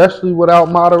 especially without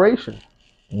moderation.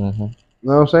 Mm-hmm. You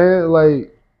know what I'm saying?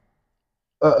 Like,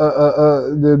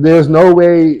 there's no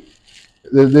way.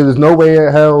 There's no way in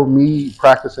hell me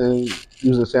practicing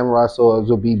using samurai swords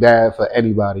will be bad for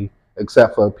anybody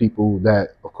except for people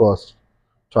that, of course,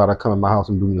 try to come in my house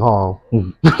and do me harm.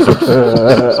 If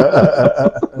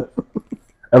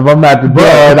I'm at the door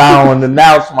and I don't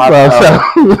announce myself.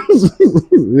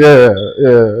 Yeah.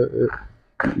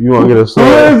 You want to get a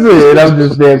sword? Who is it? I'm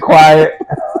just there quiet.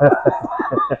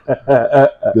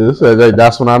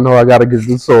 That's when I know I got to get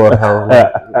the sword.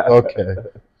 Okay.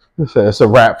 It's a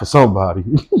wrap for somebody.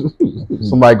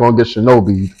 Somebody going to get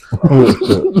shinobi.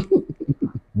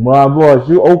 My boss,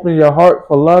 you open your heart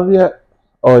for love yet?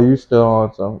 Or are you still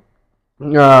on something?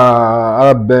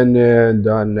 I've been there and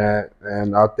done that,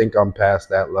 and I think I'm past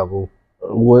that level.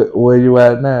 Where you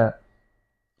at now?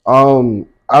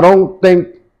 I don't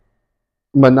think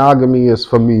monogamy is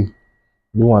for me.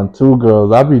 You want 2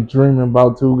 girls? I be dreaming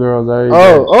about 2 girls every day.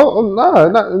 No,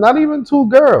 not even 2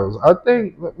 girls. I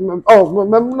think.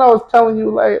 Remember when I was telling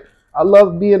you like I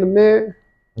love being a man?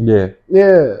 Yeah.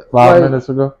 5 minutes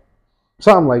ago.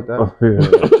 Something like that.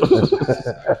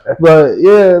 But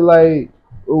yeah, like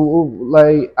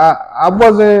I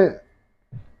wasn't.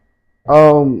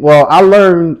 Well, I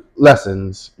learned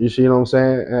lessons. You see what I'm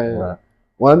saying? And right.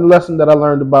 One lesson that I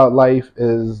learned about life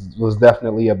was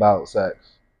definitely about sex,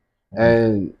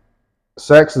 and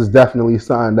sex is definitely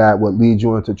something that would lead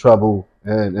you into trouble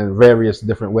in various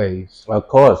different ways. Of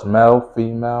course, male,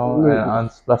 female, and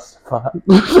unspecified.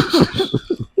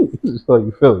 So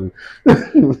you feel me?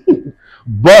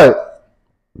 But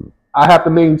I have to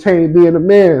maintain being a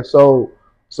man, so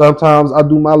sometimes I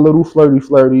do my little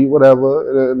flirty,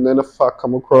 whatever, and then if I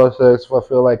come across sex, if I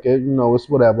feel like it, it's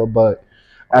whatever. But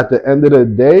at the end of the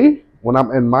day, when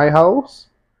I'm in my house,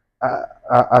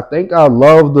 I think I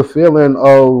love the feeling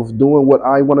of doing what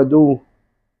I want to do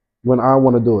when I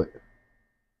want to do it.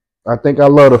 I think I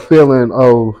love the feeling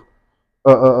of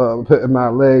putting my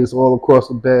legs all across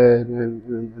the bed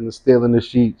and stealing the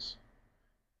sheets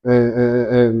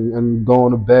and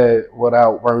going to bed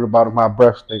without worrying about my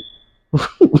breath stink.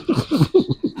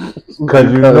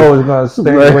 Because you know it's going to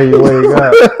stink when you wake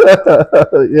up.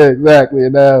 Yeah, exactly.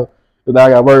 And now I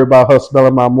got to worry about her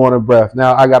smelling my morning breath.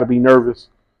 Now I got to be nervous.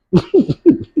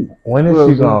 When is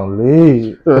she going to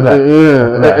leave?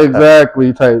 Yeah,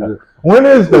 exactly. When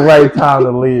is the right time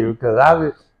to leave? Because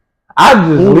I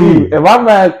just leave. If I'm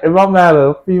at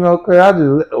a female crib, I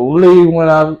just leave when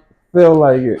I feel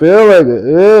like it.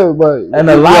 Yeah. But and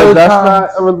a lot of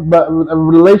times, not a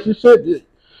relationship.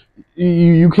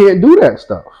 You can't do that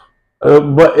stuff.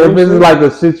 But if it's like a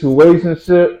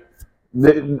situationship,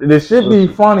 this should be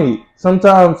funny.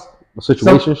 Sometimes a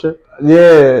situationship.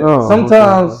 Yeah. Oh,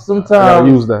 sometimes I gotta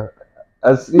use that.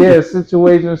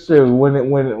 Situationship when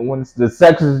the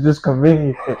sex is just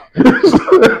convenient.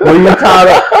 when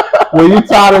you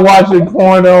tired of watching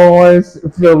porno and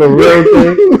feel the real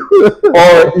thing,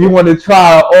 or you want to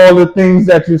try all the things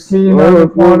that you've seen on the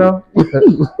porno.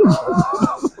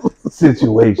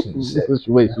 Situation.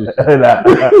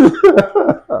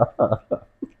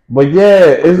 But yeah,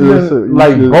 it's been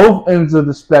like both ends of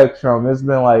the spectrum. It's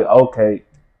been like, okay,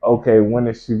 when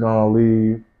is she gonna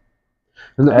leave?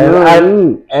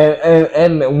 And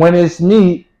when it's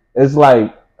me, it's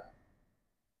like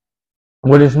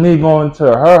when it's me going to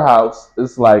her house,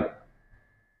 it's like,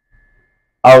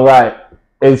 all right.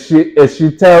 If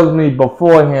she tells me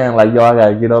beforehand, like, yo, I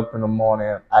gotta get up in the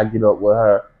morning, I get up with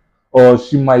her. Or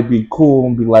she might be cool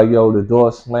and be like, yo, the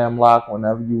door slam lock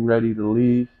whenever you ready to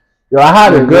leave. Yo, I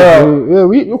had a girl.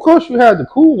 Of course you had the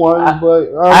cool ones,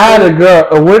 but I had a girl.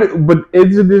 But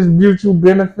is it this mutual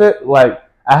benefit? Like,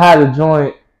 I had a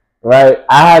joint, right?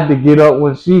 I had to get up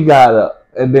when she got up.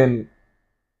 And then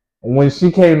when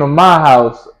she came to my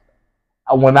house,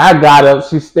 when I got up,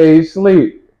 she stayed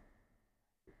asleep.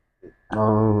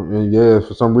 Yeah,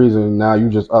 for some reason now you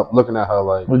just up looking at her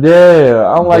like. Yeah,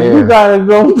 I'm like, you gotta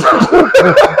go.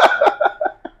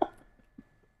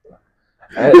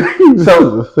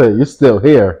 So you're still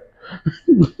here.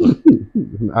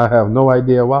 I have no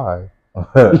idea why.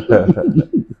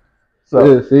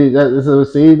 So see,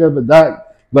 but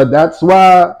that's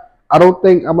why I don't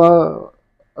think I'm a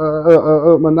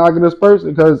monogamous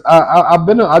person because I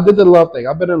did the love thing.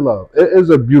 I've been in love. It is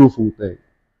a beautiful thing.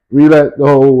 We let the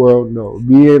whole world know.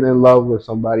 Being in love with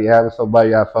somebody, having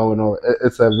somebody have fun with,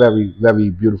 it's a very, very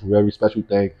beautiful, very special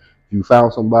thing. If you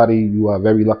found somebody, you are a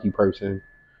very lucky person,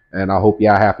 and I hope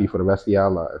y'all happy for the rest of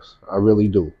y'all lives. I really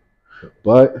do.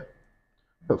 But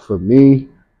for me,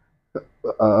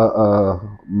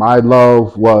 my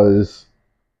love was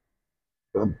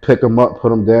pick them up, put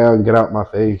them down, get out my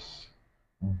face.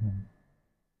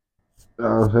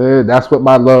 Mhm. That's what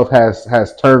my love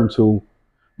has turned to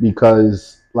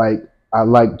because like I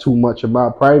like too much of my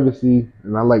privacy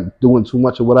and I like doing too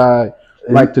much of what I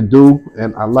like to do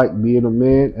and I like being a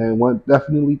man. And one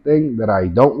definitely thing that I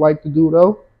don't like to do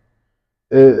though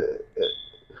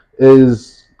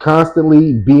is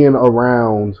constantly being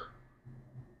around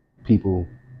people.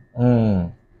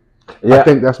 Mm. I Yeah,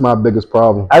 think that's my biggest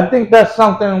problem. I think that's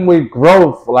something with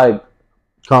growth,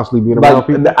 Constantly being around like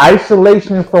people. the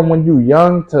isolation from when you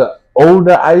young to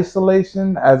older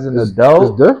isolation as an Is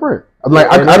adult. different. I'm like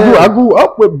It I is. grew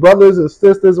up with brothers and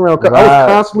sisters around. I was Right,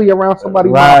 constantly around somebody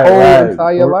my whole right.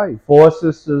 entire life. Four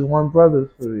sisters, one brother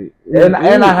for me, and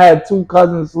I Mm-mm. had two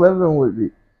cousins living with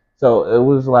me, so it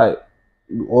was like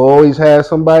You always had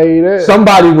somebody there.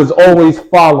 somebody was always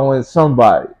following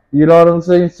somebody. You know what I'm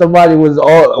saying? Somebody was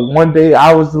all one day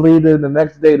I was the leader, the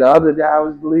next day the other day I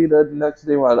was the leader, the next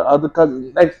day my other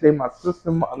cousin, the next day my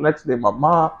sister, next day my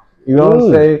mom. You know what I'm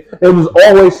Mm. saying? It was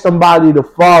always somebody to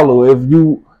follow if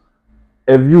you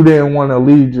didn't want to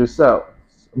lead yourself.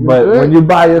 But when you're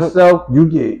by yourself, you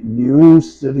get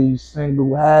used to these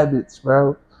single habits,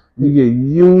 bro. You get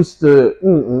used to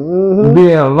Mm-hmm.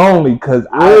 being lonely because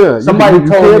Yeah, somebody you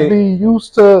told can't me. be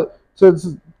used to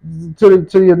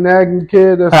to your nagging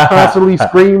kid that's constantly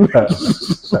screaming. I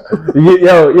was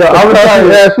Yeah,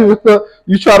 like,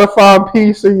 you try to find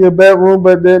peace in your bedroom,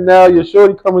 but then now your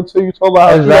shorty coming to you talking about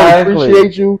how she don't exactly.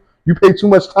 appreciate you. You pay too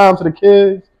much time to the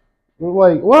kids. You're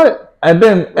like, what?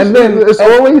 It's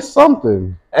always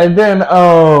something. And then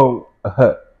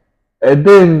and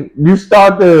then you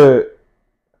start to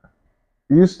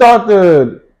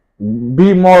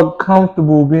be more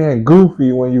comfortable being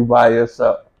goofy when you by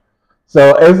yourself.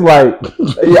 So it's like,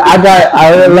 yeah,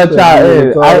 I You let said y'all being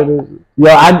in. retarded.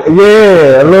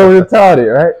 Yeah, a little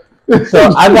retarded, right?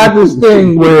 So I got this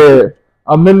thing where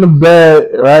I'm in the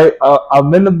bed, right?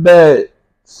 I'm in the bed,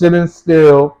 sitting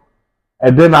still,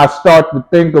 and then I start to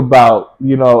think about,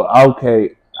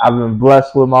 okay, I've been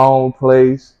blessed with my own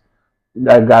place.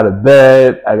 I got a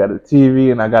bed, I got a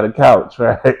TV, and I got a couch,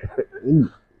 right? Mm,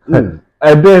 mm.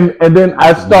 And then I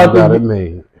You start got it to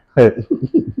made.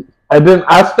 and then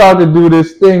I start to do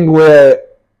this thing where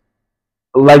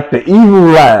like the evil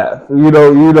laugh. You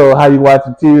know how you watch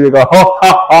the TV, they go ha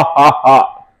ha ha ha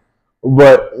ha.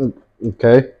 But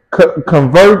Okay.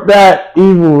 convert that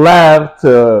evil laugh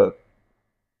to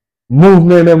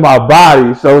movement in my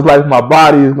body, so it's like my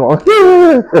body is going.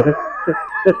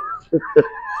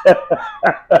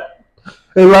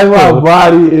 It's like my So,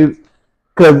 body is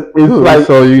because it's like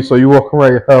so you walk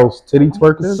around your house titty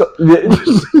twerking? so,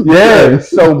 yeah.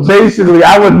 So basically,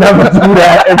 I would never do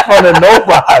that in front of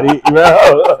nobody.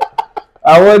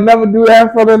 I would never do that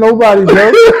in front of nobody,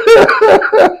 bro.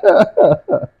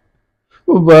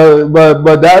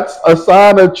 But that's a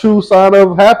true sign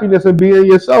of happiness and being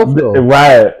yourself though.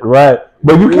 Right.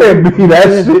 But you can't be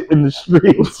that shit in the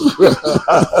streets.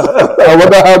 I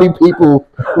wonder how many people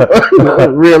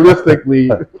realistically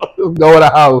go in a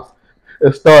house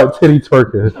and start titty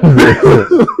twerking.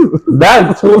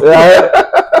 That too.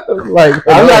 Like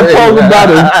I'm not talking about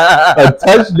a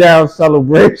touchdown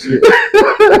celebration.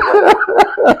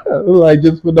 like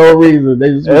just for no reason. They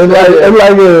just watch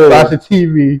the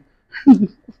TV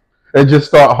and just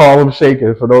start Harlem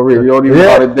shaking for no reason. You don't even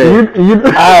know the day.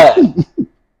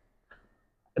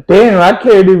 Damn, I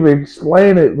can't even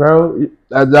explain it, bro.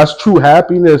 That's true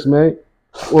happiness, man.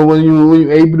 Well, when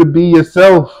you're able to be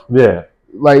yourself. Yeah.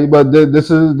 Like, but this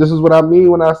is what I mean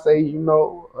when I say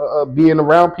being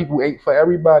around people ain't for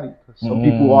everybody. Some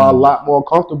people are a lot more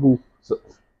comfortable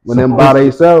when they're by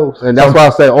themselves, and that's why I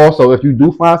say also if you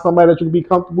do find somebody that you can be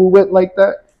comfortable with like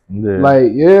that,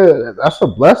 that's a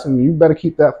blessing. You better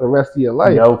keep that for the rest of your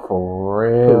life. Yo, for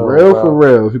real, for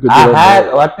real. If you could do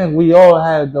I think we all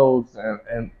had those,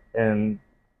 and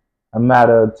a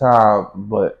matter of time.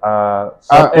 But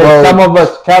some of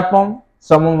us kept them.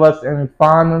 Some of us didn't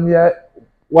find them yet.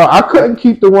 Well, I couldn't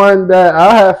keep the one that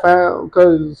I had found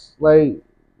because, like,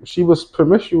 she was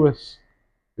promiscuous.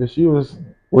 And she was.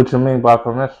 What you mean by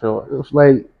promiscuous? It was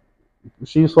like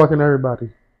she was fucking everybody.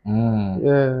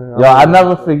 Yeah. Yo, I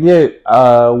never forget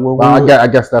when Well, I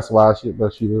guess that's why she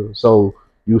was so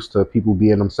used to people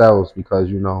being themselves because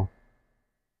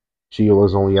she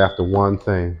was only after one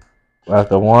thing.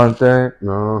 after one thing.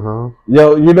 Uh-huh.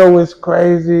 Yo, you know what's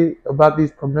crazy about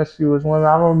these promiscuous women?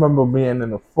 I remember being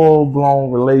in a full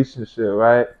blown relationship,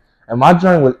 right? And my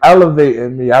joint was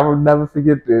elevating me. I will never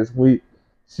forget this.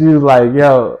 She was like,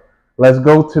 "Yo, let's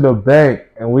go to the bank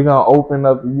and we gonna open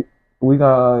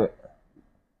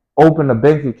a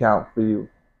bank account for you,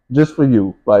 just for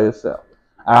you by yourself."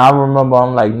 And I remember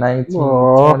I'm like 19,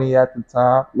 Aww. 20 at the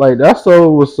time. Like that's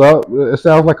so what's up. It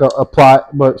sounds like a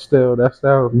plot, but still, that's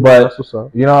But that's what's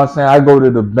up. you know what I'm saying? I go to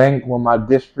the bank with my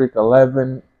District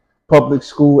 11 public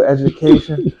school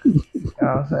education. You know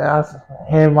what I'm saying? I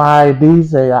hand my ID,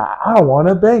 say I want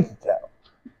a bank account,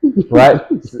 right?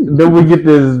 Then we get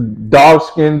this dark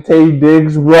skinned Tay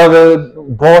Diggs brother,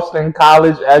 Boston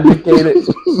College educated.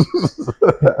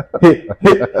 he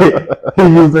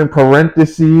using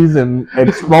parentheses and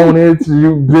exponents,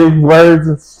 big words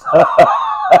and stuff.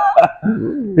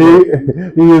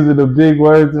 he using the big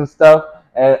words and stuff,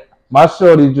 and my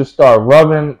shorty just started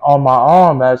rubbing on my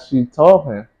arm as she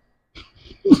talking.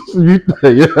 Yeah.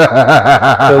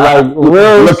 So like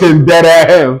real looking dead at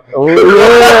him. Yeah,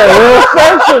 real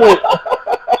sexually.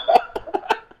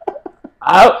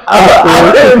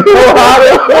 I didn't know how to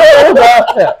feel about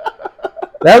that.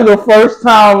 That's the first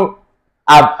time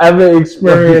I've ever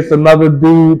experienced another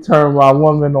dude turn my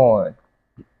woman on.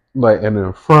 Like and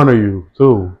in front of you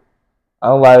too.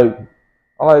 I'm like,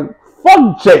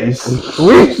 fuck Chase.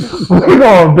 We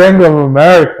going Bank of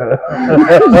America.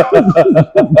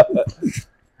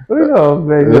 We going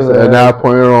Bank of America. And now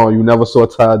point it on, you never saw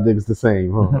Todd Diggs the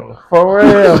same, huh? For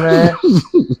real, man.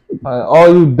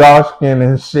 All you dark skinned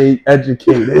and shade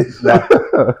educated,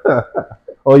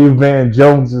 all you Van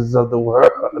Joneses of the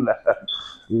world.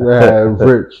 Yeah,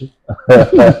 rich,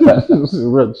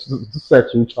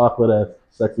 sexy chocolate ass,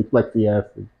 sexy flexy ass.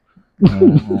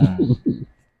 Mm-hmm.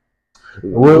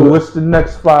 What's the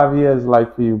next 5 years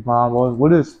like for you, Mom?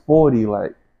 What is 40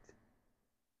 like?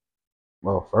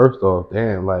 Well, first off,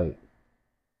 damn, like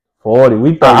 40.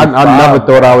 We I never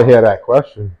thought I would hear that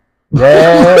question.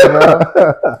 Yeah, bro.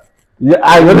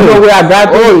 Yeah, you know where I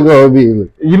got this?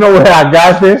 You know where I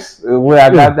got this? Where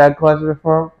I got that question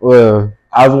from? Well,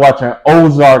 I was watching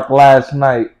Ozark last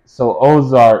night. So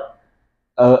Ozark,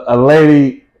 a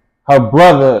lady, her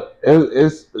brother,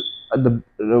 it's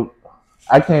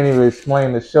I can't even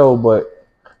explain the show, but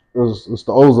it's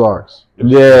the Ozarks.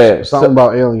 Yeah, something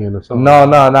about alien or something. No,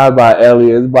 not about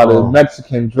alien. It's about a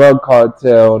Mexican drug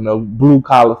cartel and a blue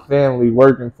collar family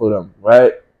working for them,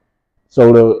 right?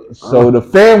 So the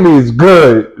family is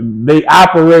good. They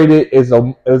operate it as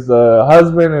a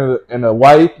husband and a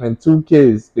wife and 2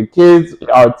 kids. The kids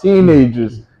are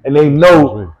teenagers and they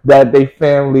know that they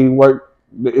family work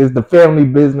is the family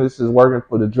business is working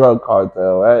for the drug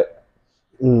cartel, right?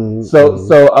 So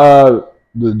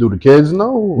do the kids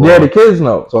know? Yeah, the kids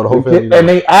know. So the whole family and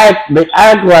they act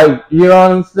like, you know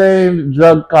what I'm saying,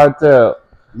 drug cartel.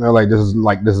 They're like this is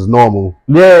normal.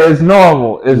 Yeah, it's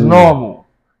normal. It's normal.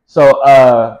 So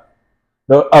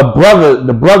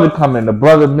the brother come in, the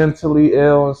brother mentally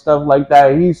ill and stuff like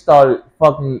that. He started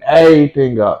fucking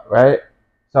everything up, right?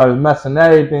 Started messing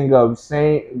everything up,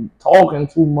 talking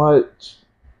too much,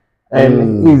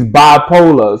 and he's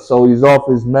bipolar, so he's off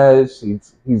his meds.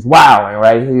 He's wilding,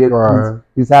 right?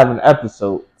 He's having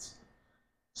episodes.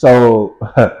 So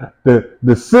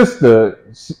the sister,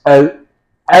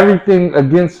 everything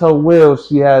against her will,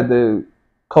 she had to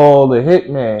call the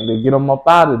hitman to get him up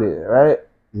out of there, right?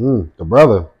 The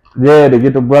brother. Yeah, to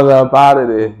get the brother up out of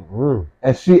there.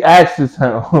 And she asks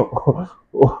him,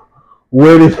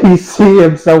 where did he see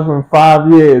himself in 5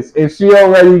 years? And she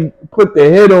already put the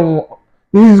hit on,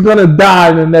 he's going to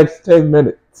die in the next 10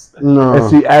 minutes. No. And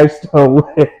she asked her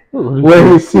where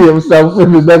he see himself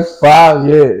in the next 5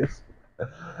 years.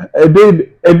 And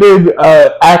then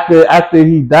after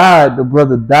he died, the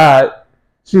brother died.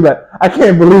 She like, I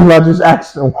can't believe I just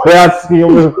asked him where I see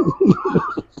him.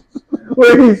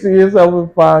 Where he see himself in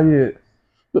 5 years?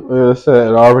 I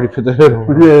said I already put the hit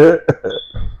on. Yeah.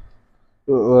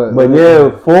 But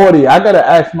yeah, 40. I gotta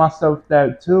ask myself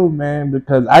that too, man,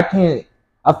 because I feel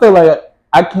like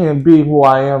I can't be who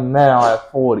I am now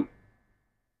at 40.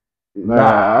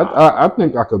 I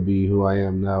think I could be who I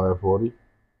am now at 40.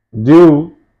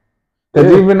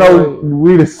 Because even though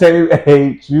we the same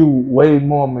age, you way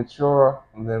more mature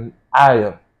than I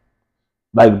am.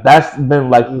 Like that's been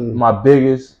like my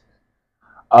biggest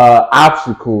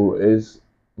obstacle is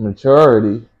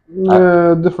maturity.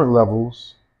 Yeah, different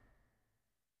levels.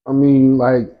 I mean,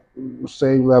 like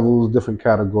same levels, different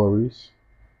categories.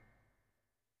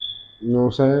 You know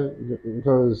what I'm saying?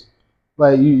 Because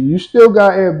like you still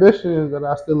got ambitions that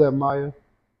I still admire.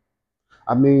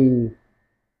 I mean,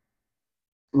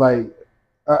 like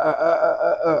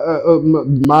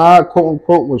my quote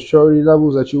unquote maturity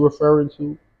levels that you're referring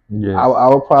to, Yeah. I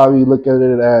would probably look at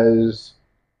it as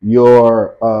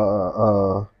your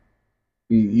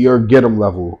your get 'em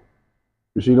level.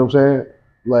 You see what I'm saying?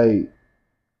 Like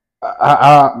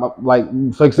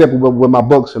like for example with my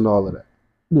books and all of that.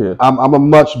 Yeah. I'm a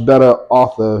much better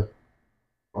author.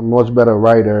 I'm a much better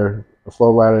writer, a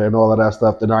flow writer, and all of that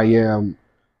stuff than I am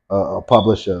a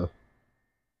publisher.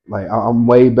 Like I'm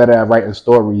way better at writing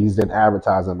stories than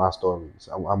advertising my stories.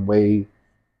 I'm way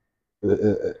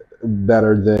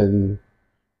better than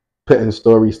putting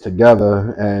stories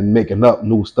together and making up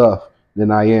new stuff than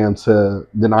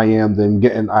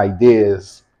getting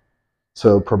ideas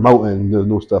to promoting the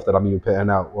new stuff that I'm even putting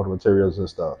out, all the materials and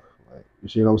stuff. Like, you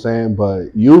see what I'm saying?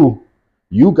 But you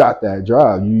got that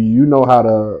job. You know how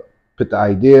to put the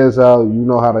ideas out. You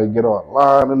know how to get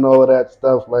online and all of that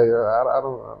stuff. Like I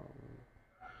don't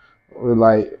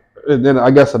like. And then I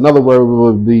guess another word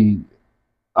would be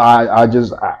I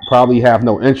probably have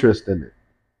no interest in it.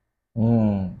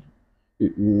 Mm.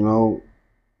 You know,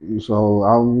 so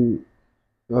I'm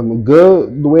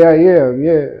good the way I am.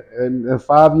 Yeah, and in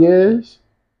 5 years.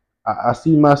 I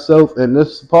see myself in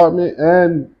this apartment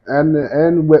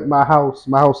and with my house.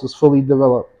 My house is fully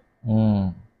developed,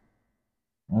 Mm.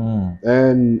 Mm.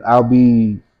 and I'll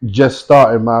be just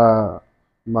starting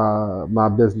my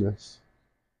business.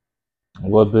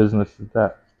 What business is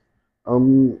that?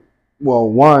 Um, well,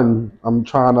 one, I'm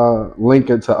trying to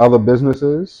link it to other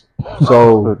businesses.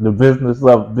 So, The business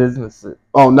of businesses.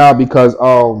 now because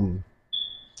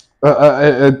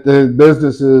the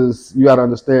businesses you got to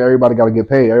understand. Everybody got to get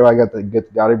paid. Everybody got to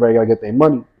get their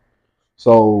money.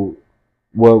 So,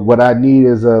 what I need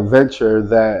is a venture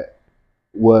that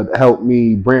would help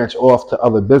me branch off to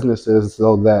other businesses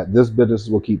so that this business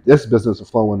will keep this business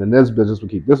flowing and this business will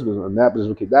keep this business and that business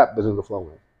will keep that business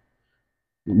flowing.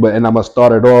 And I'm gonna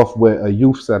start it off with a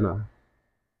youth center.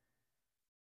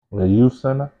 The youth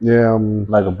center? Yeah,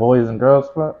 Like a boys and girls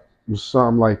club?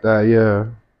 something like that. Yeah,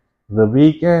 The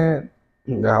weekend?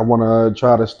 I want to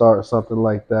try to start something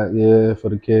like that. Yeah, for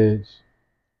the kids.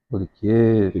 For the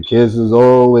kids. The kids is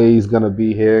always gonna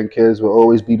be here, and kids will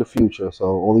always be the future.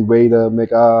 So only way to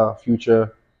make our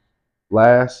future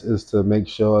last is to make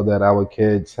sure that our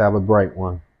kids have a bright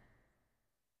one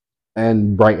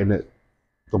and brighten it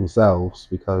themselves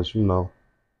because if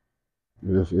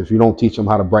you don't teach them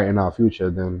how to brighten our future,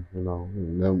 then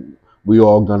we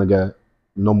all gonna get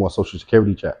no more social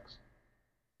security checks.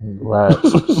 Right.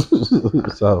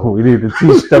 So We need to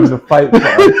teach them to fight for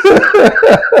us.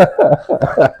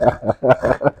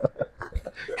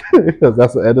 because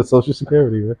that's the end of social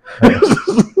security, man.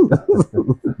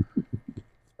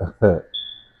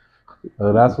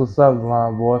 So that's what's up,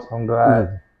 my boss. I'm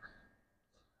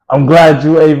glad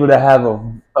you're able to have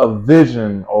a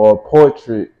vision or a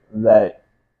portrait that,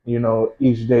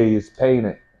 each day is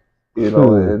painted,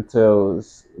 until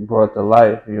it's brought to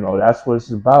life. That's what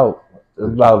it's about.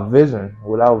 It's about vision.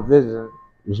 Without vision.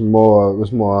 It's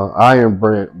more iron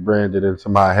branded into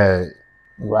my head.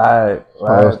 Right.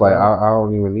 So it's like I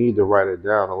don't even need to write it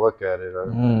down or look at it.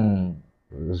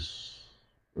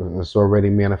 It's already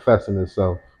manifesting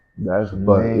itself. That's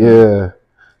But amazing. yeah,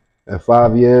 in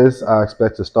 5 years, I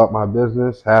expect to start my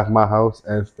business, have my house,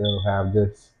 and still have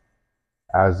this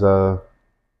as a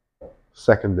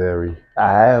secondary.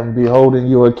 I am be holding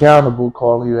you accountable,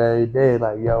 calling you every day,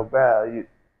 like, yo, bro, you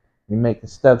making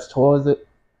steps towards it.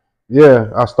 Yeah,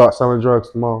 I'll start selling drugs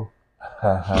tomorrow.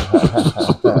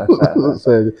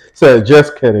 said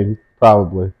just kidding,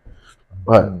 probably,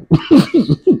 but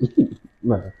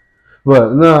nah.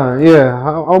 But nah, yeah,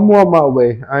 I'm on my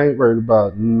way. I ain't worried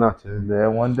about nothing. Yeah,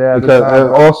 one day at a Because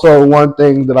time. also one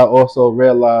thing that I also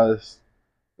realized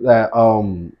that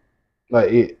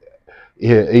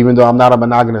yeah, even though I'm not a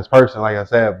monogamous person, like I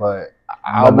said, but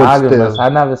I would still. I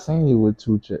never seen you with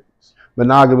 2 chicks.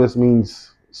 Monogamous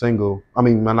means single. I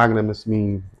mean, monogamous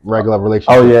means regular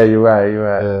relationship. Oh yeah, you're right.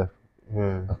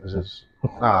 Yeah. It's just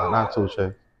not 2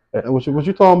 chicks. And what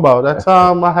you talking about? That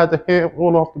time I had the hand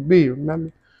one off the B.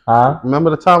 Remember? Huh?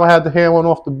 Remember the time I had the hand one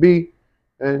off the B?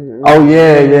 And Oh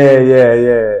yeah.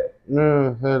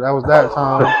 Yeah, that was that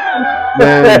time.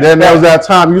 then that was that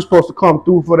time you were supposed to come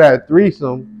through for that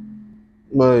threesome,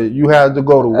 but you had to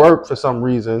go to work for some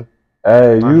reason.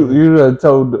 Hey, you done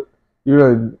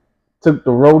took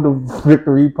the Road to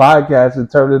Victory podcast and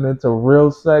turned it into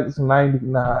Real Sex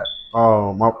 99.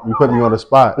 You put me on the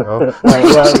spot, yo.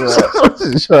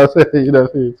 You know,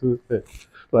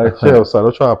 like, chill, son.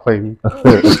 Don't try to play me.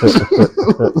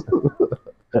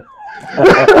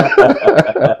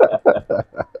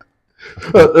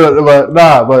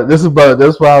 but this is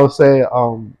why I was saying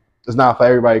it's not for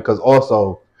everybody, because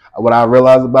also what I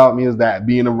realized about me is that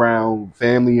being around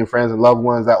family and friends and loved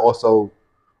ones, that also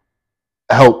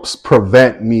helps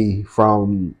prevent me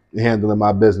from handling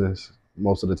my business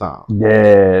most of the time.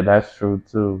 Yeah, that's true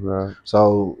too, bro.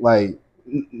 So like,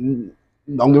 don't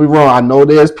get me wrong, I know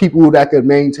there's people that could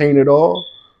maintain it all,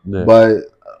 but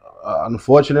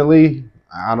unfortunately,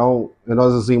 I don't. It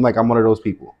doesn't seem like I'm one of those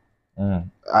people.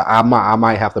 I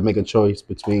might have to make a choice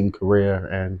between career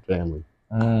and family.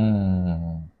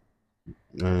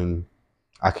 And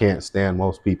I can't stand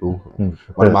most people.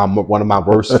 One of my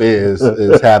worst fears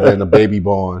is having a baby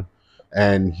born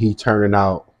and he turning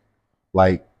out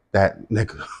like that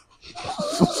nigga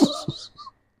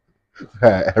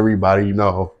that everybody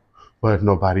know, but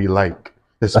nobody like,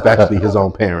 especially his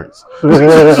own parents. So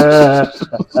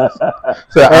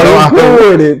I'm cool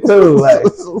with it too. Like,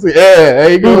 yeah,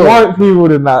 you want people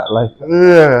to not like.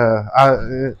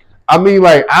 Yeah, I mean,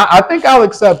 like, I think I'll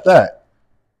accept that.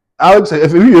 I'll accept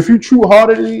if you true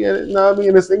heartedly, you know what I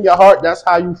mean, it's in your heart, that's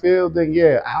how you feel. Then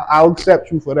yeah, I'll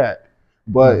accept you for that.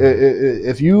 But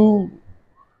if you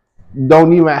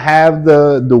don't even have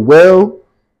the will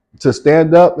to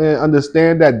stand up and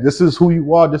understand that this is who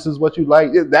you are, this is what you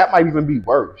like, that might even be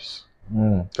worse.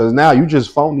 Because now you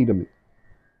just phony to me.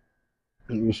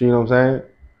 You see what I'm saying?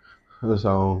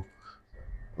 So,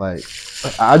 like,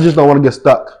 I just don't want to get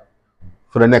stuck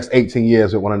for the next 18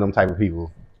 years with one of them type of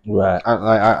people. Right.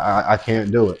 I can't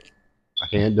do it. I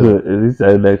can't do it. You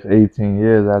said next 18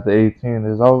 years after 18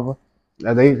 is over?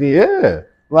 At 18, yeah.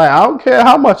 Like, I don't care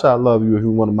how much I love you if you're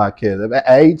one of my kids. At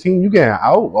 18, you getting out. I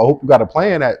hope you got a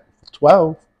plan at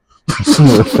 12. Like,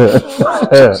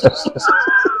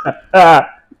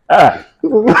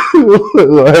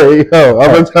 yo,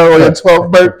 I'm gonna tell you on your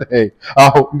 12th birthday. I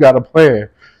hope you got a plan.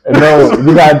 No,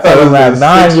 you gotta tell them at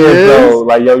 9 years old.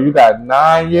 Like, yo, you got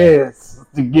 9 years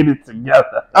to get it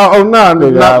together. Oh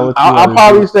no! I'll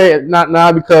probably say not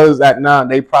now, because at 9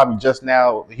 they probably just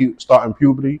now starting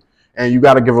puberty, and you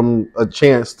got to give them a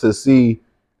chance to see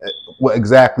what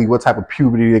type of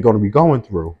puberty they're going to be going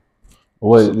through.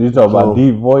 What you talking about?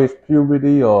 Deep voice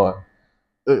puberty or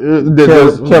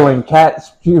killing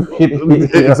cats puberty?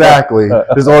 Exactly.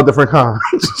 There's all different kinds.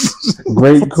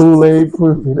 Great Kool-Aid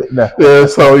puberty. No. Yeah,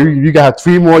 so you got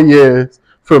 3 more years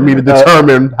for me to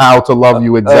determine how to love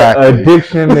you exactly.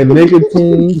 Addiction and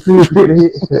nicotine puberty.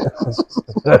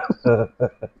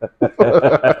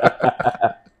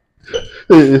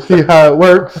 You see how it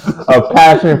works? A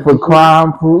passion for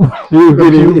crime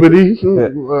puberty.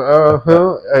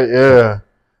 Yeah.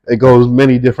 It goes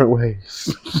many different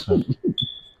ways.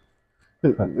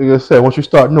 Like I said, once you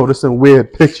start noticing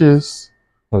weird pictures,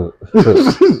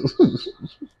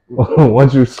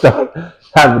 once you start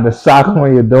having a sock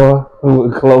on your door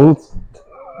with clothes,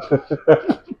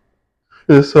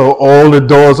 and so all the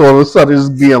doors all of a sudden is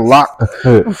being locked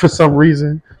for some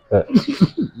reason.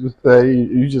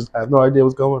 You just have no idea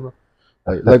what's going on.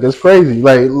 Like it's crazy.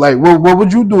 Like what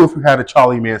would you do if you had a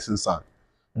Charlie Manson son?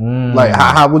 Like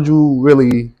how would you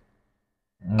really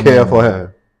care for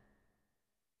him?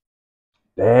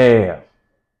 Damn.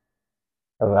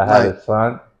 If I had a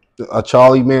son? A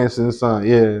Charlie Manson son,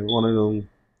 yeah, one of them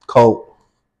cult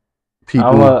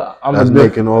people that's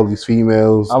making all these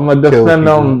females. I'm gonna defend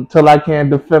them till I can't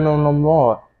defend them no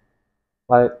more.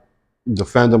 Like,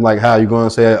 defend him like how? You gonna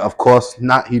say, of course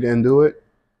not, he didn't do it?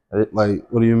 Like,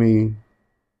 what do you mean?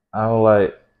 I'm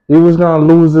like, he was gonna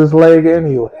lose his leg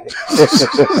anyway.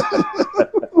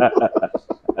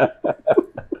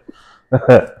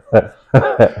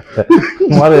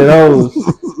 One of those.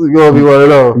 It's gonna be one of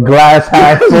those. Glass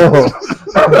half full.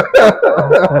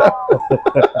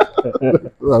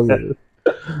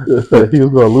 He was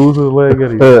gonna lose his leg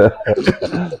anyway.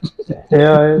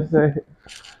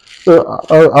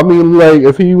 I mean, like,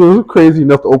 if he was crazy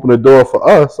enough to open the door for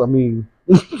us, I mean,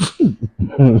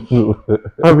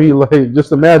 like,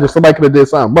 just imagine somebody could have did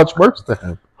something much worse to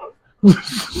him.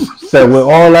 So when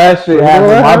all that shit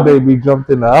happened, my baby jumped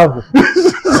in the oven.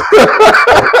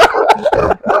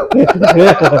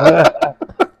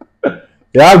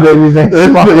 Y'all babies ain't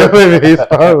smart. Your baby ain't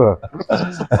smart.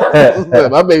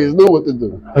 My babies knew what to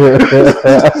do.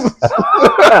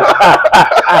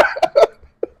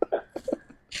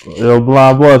 Yo,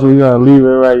 Blonde Boss, we're gonna leave it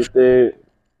right there.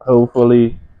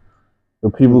 Hopefully, the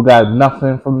people got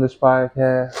nothing from this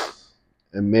podcast.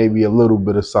 And maybe a little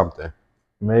bit of something.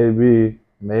 Maybe,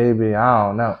 I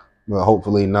don't know. Well,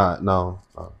 hopefully not. No.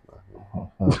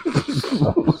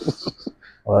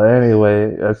 Well,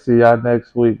 anyway, I'll see y'all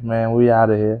next week, man. We out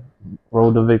of here.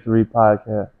 Road to Victory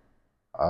podcast.